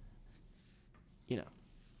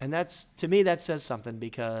 And that's, to me, that says something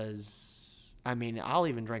because, I mean, I'll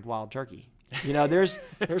even drink wild turkey. There's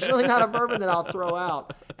really not a bourbon that I'll throw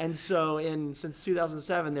out. And so since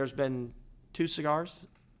 2007, there's been 2 cigars.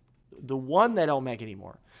 The one they don't make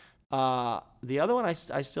anymore. The other one, I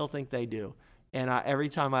still think they do. And every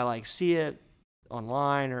time I like see it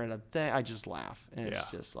online or at a thing, I just laugh. And it's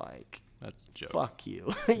just like, that's a joke. Fuck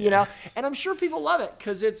you, And I'm sure people love it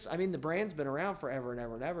because the brand's been around forever and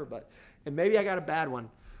ever and ever, and maybe I got a bad one.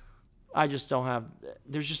 I just don't have,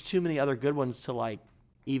 there's just too many other good ones to like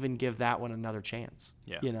even give that one another chance.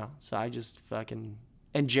 Yeah. So I just and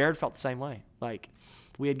Jared felt the same way. Like,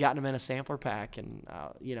 we had gotten him in a sampler pack, and,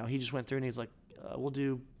 he just went through and he's like, we'll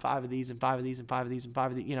do 5 of these and 5 of these and 5 of these and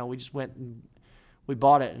 5 of these. We just went and we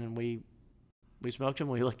bought it, and we smoked them.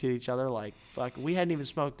 We looked at each other like, fuck. We hadn't even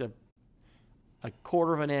smoked a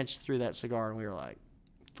 1/4 of an inch through that cigar, and we were like,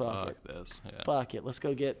 fuck it. This. Yeah. Fuck it. Let's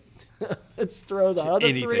go let's throw the other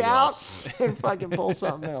Anything 3 else. out and fucking pull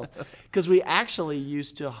something else. Because we actually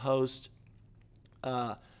used to host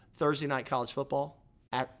Thursday night college football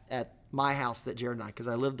at my house that Jared and I, because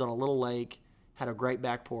I lived on a little lake, had a great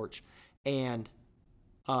back porch. And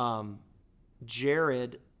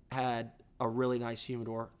Jared had a really nice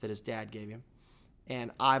humidor that his dad gave him,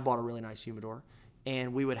 and I bought a really nice humidor,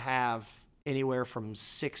 and we would have anywhere from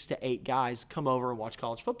 6 to 8 guys come over and watch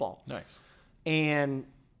college football. Nice. And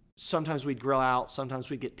sometimes we'd grill out, sometimes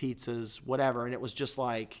we'd get pizzas, whatever, and it was just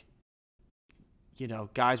like,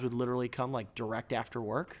 guys would literally come like direct after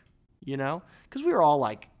work, because we were all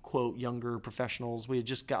like, quote, younger professionals. We had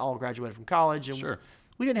just all graduated from college, and Sure.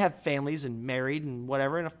 we didn't have families and married and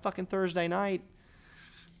whatever. And a fucking Thursday night,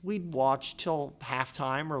 we'd watch till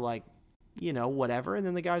halftime or like, whatever. And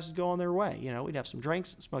then the guys would go on their way. We'd have some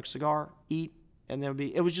drinks, smoke a cigar, eat. And then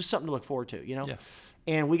it was just something to look forward to, Yeah.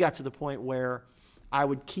 And we got to the point where I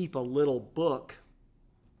would keep a little book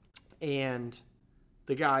and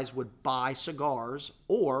the guys would buy cigars,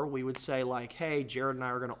 or we would say like, hey, Jared and I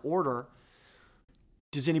are going to order.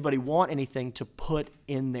 Does anybody want anything to put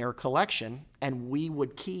in their collection? And we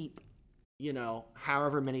would keep,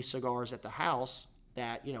 however many cigars at the house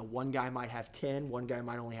that, one guy might have 10, one guy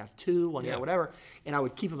might only have 2, one guy whatever. And I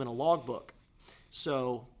would keep them in a logbook.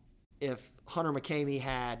 So if Hunter McCamey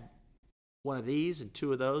had one of these and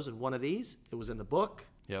 2 of those and one of these, it was in the book.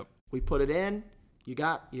 Yep. We put it in. You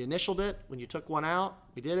initialed it. When you took one out,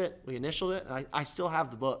 we did it. We initialed it. And I still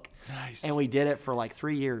have the book. Nice. And we did it for like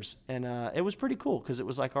 3 years. And it was pretty cool because it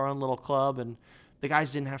was like our own little club. And the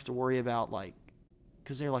guys didn't have to worry about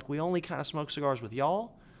because they're like, we only kind of smoke cigars with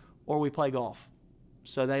y'all or we play golf.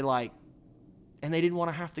 So they and they didn't want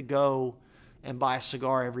to have to go and buy a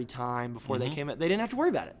cigar every time before they came in. They didn't have to worry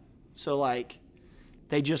about it. So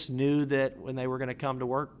they just knew that when they were going to come to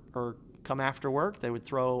work or come after work, they would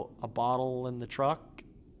throw a bottle in the truck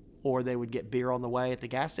or they would get beer on the way at the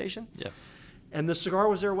gas station. Yeah. And the cigar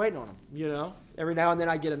was there waiting on them, Every now and then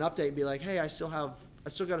I'd get an update and be like, hey, I still got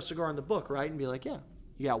a cigar in the book, right? And be like, yeah,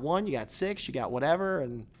 you got 1, you got 6, you got whatever.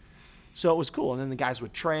 And so it was cool. And then the guys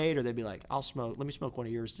would trade or they'd be like, let me smoke one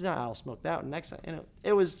of yours. No, I'll smoke that one next time. And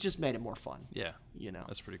it was just made it more fun. Yeah.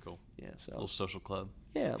 That's pretty cool. Yeah. So a little social club.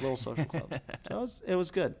 Yeah, a little social club. So it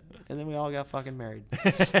was good. And then we all got fucking married.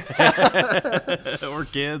 Or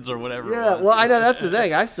kids or whatever. Yeah, well, I know that's the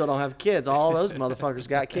thing. I still don't have kids. All those motherfuckers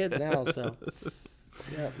got kids now. So,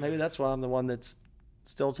 yeah, maybe that's why I'm the one that's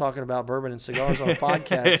still talking about bourbon and cigars on a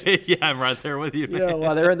podcast. Yeah, I'm right there with you. Yeah,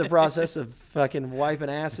 while they're in the process of fucking wiping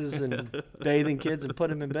asses and bathing kids and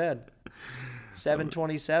putting them in bed.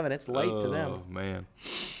 7:27. It's late to them. Oh, man.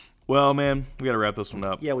 Well, man, we got to wrap this one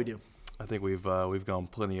up. Yeah, we do. I think we've gone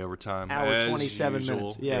plenty over time. Hour 27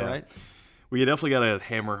 minutes. Yeah, right. We definitely got to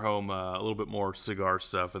hammer home a little bit more cigar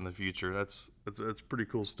stuff in the future. That's pretty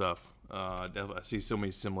cool stuff. I see so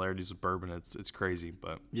many similarities with bourbon. It's crazy,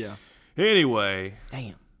 but yeah. Anyway,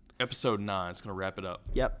 damn. Episode 9. It's gonna wrap it up.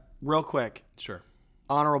 Yep. Real quick. Sure.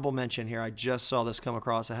 Honorable mention here. I just saw this come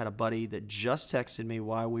across. I had a buddy that just texted me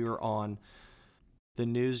while we were on. The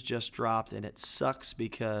news just dropped, and it sucks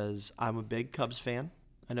because I'm a big Cubs fan.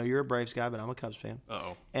 I know you're a Braves guy, but I'm a Cubs fan.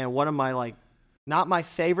 Uh-oh. And one of my, not my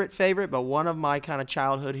favorite, but one of my kind of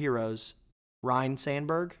childhood heroes, Ryan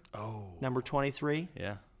Sandberg, number 23,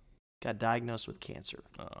 got diagnosed with cancer.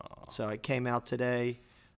 Oh. So it came out today,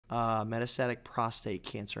 metastatic prostate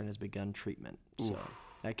cancer, and has begun treatment. Oof. So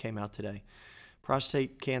that came out today.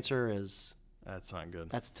 Prostate cancer is... That's not good.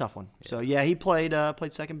 That's a tough one. Yeah. So, yeah, he played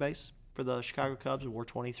second base for the Chicago Cubs and wore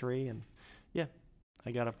 23. And, yeah,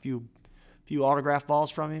 I got a few autograph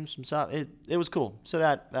balls from him. Some stuff. It was cool. So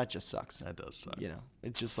that just sucks. That does suck.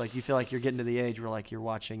 It's just like you feel like you're getting to the age where like you're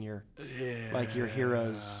watching your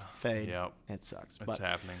heroes fade. Yep. It sucks. It's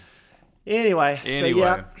happening. Anyway. So,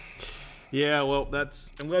 yeah. Yeah, well,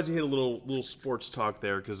 I'm glad you hit a little sports talk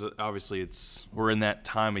there because obviously we're in that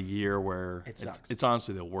time of year where it's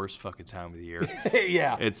honestly the worst fucking time of the year.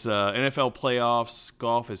 Yeah. It's NFL playoffs.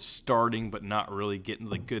 Golf is starting, but not really getting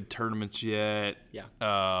to the good tournaments yet.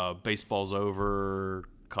 Yeah. Baseball's over.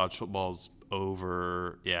 College football's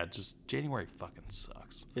over. Yeah, just January fucking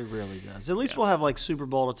sucks. It really does. At least we'll have like Super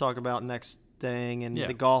Bowl to talk about next thing, and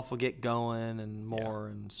the golf will get going and more,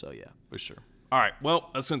 and so yeah. For sure. All right,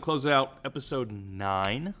 well, that's going to close out episode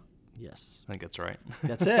 9. Yes. I think that's right.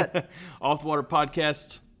 That's it. Off the Water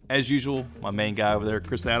Podcast. As usual, my main guy over there,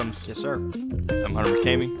 Chris Adams. Yes, sir. I'm Hunter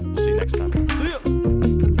McCamey. See you next time. See ya.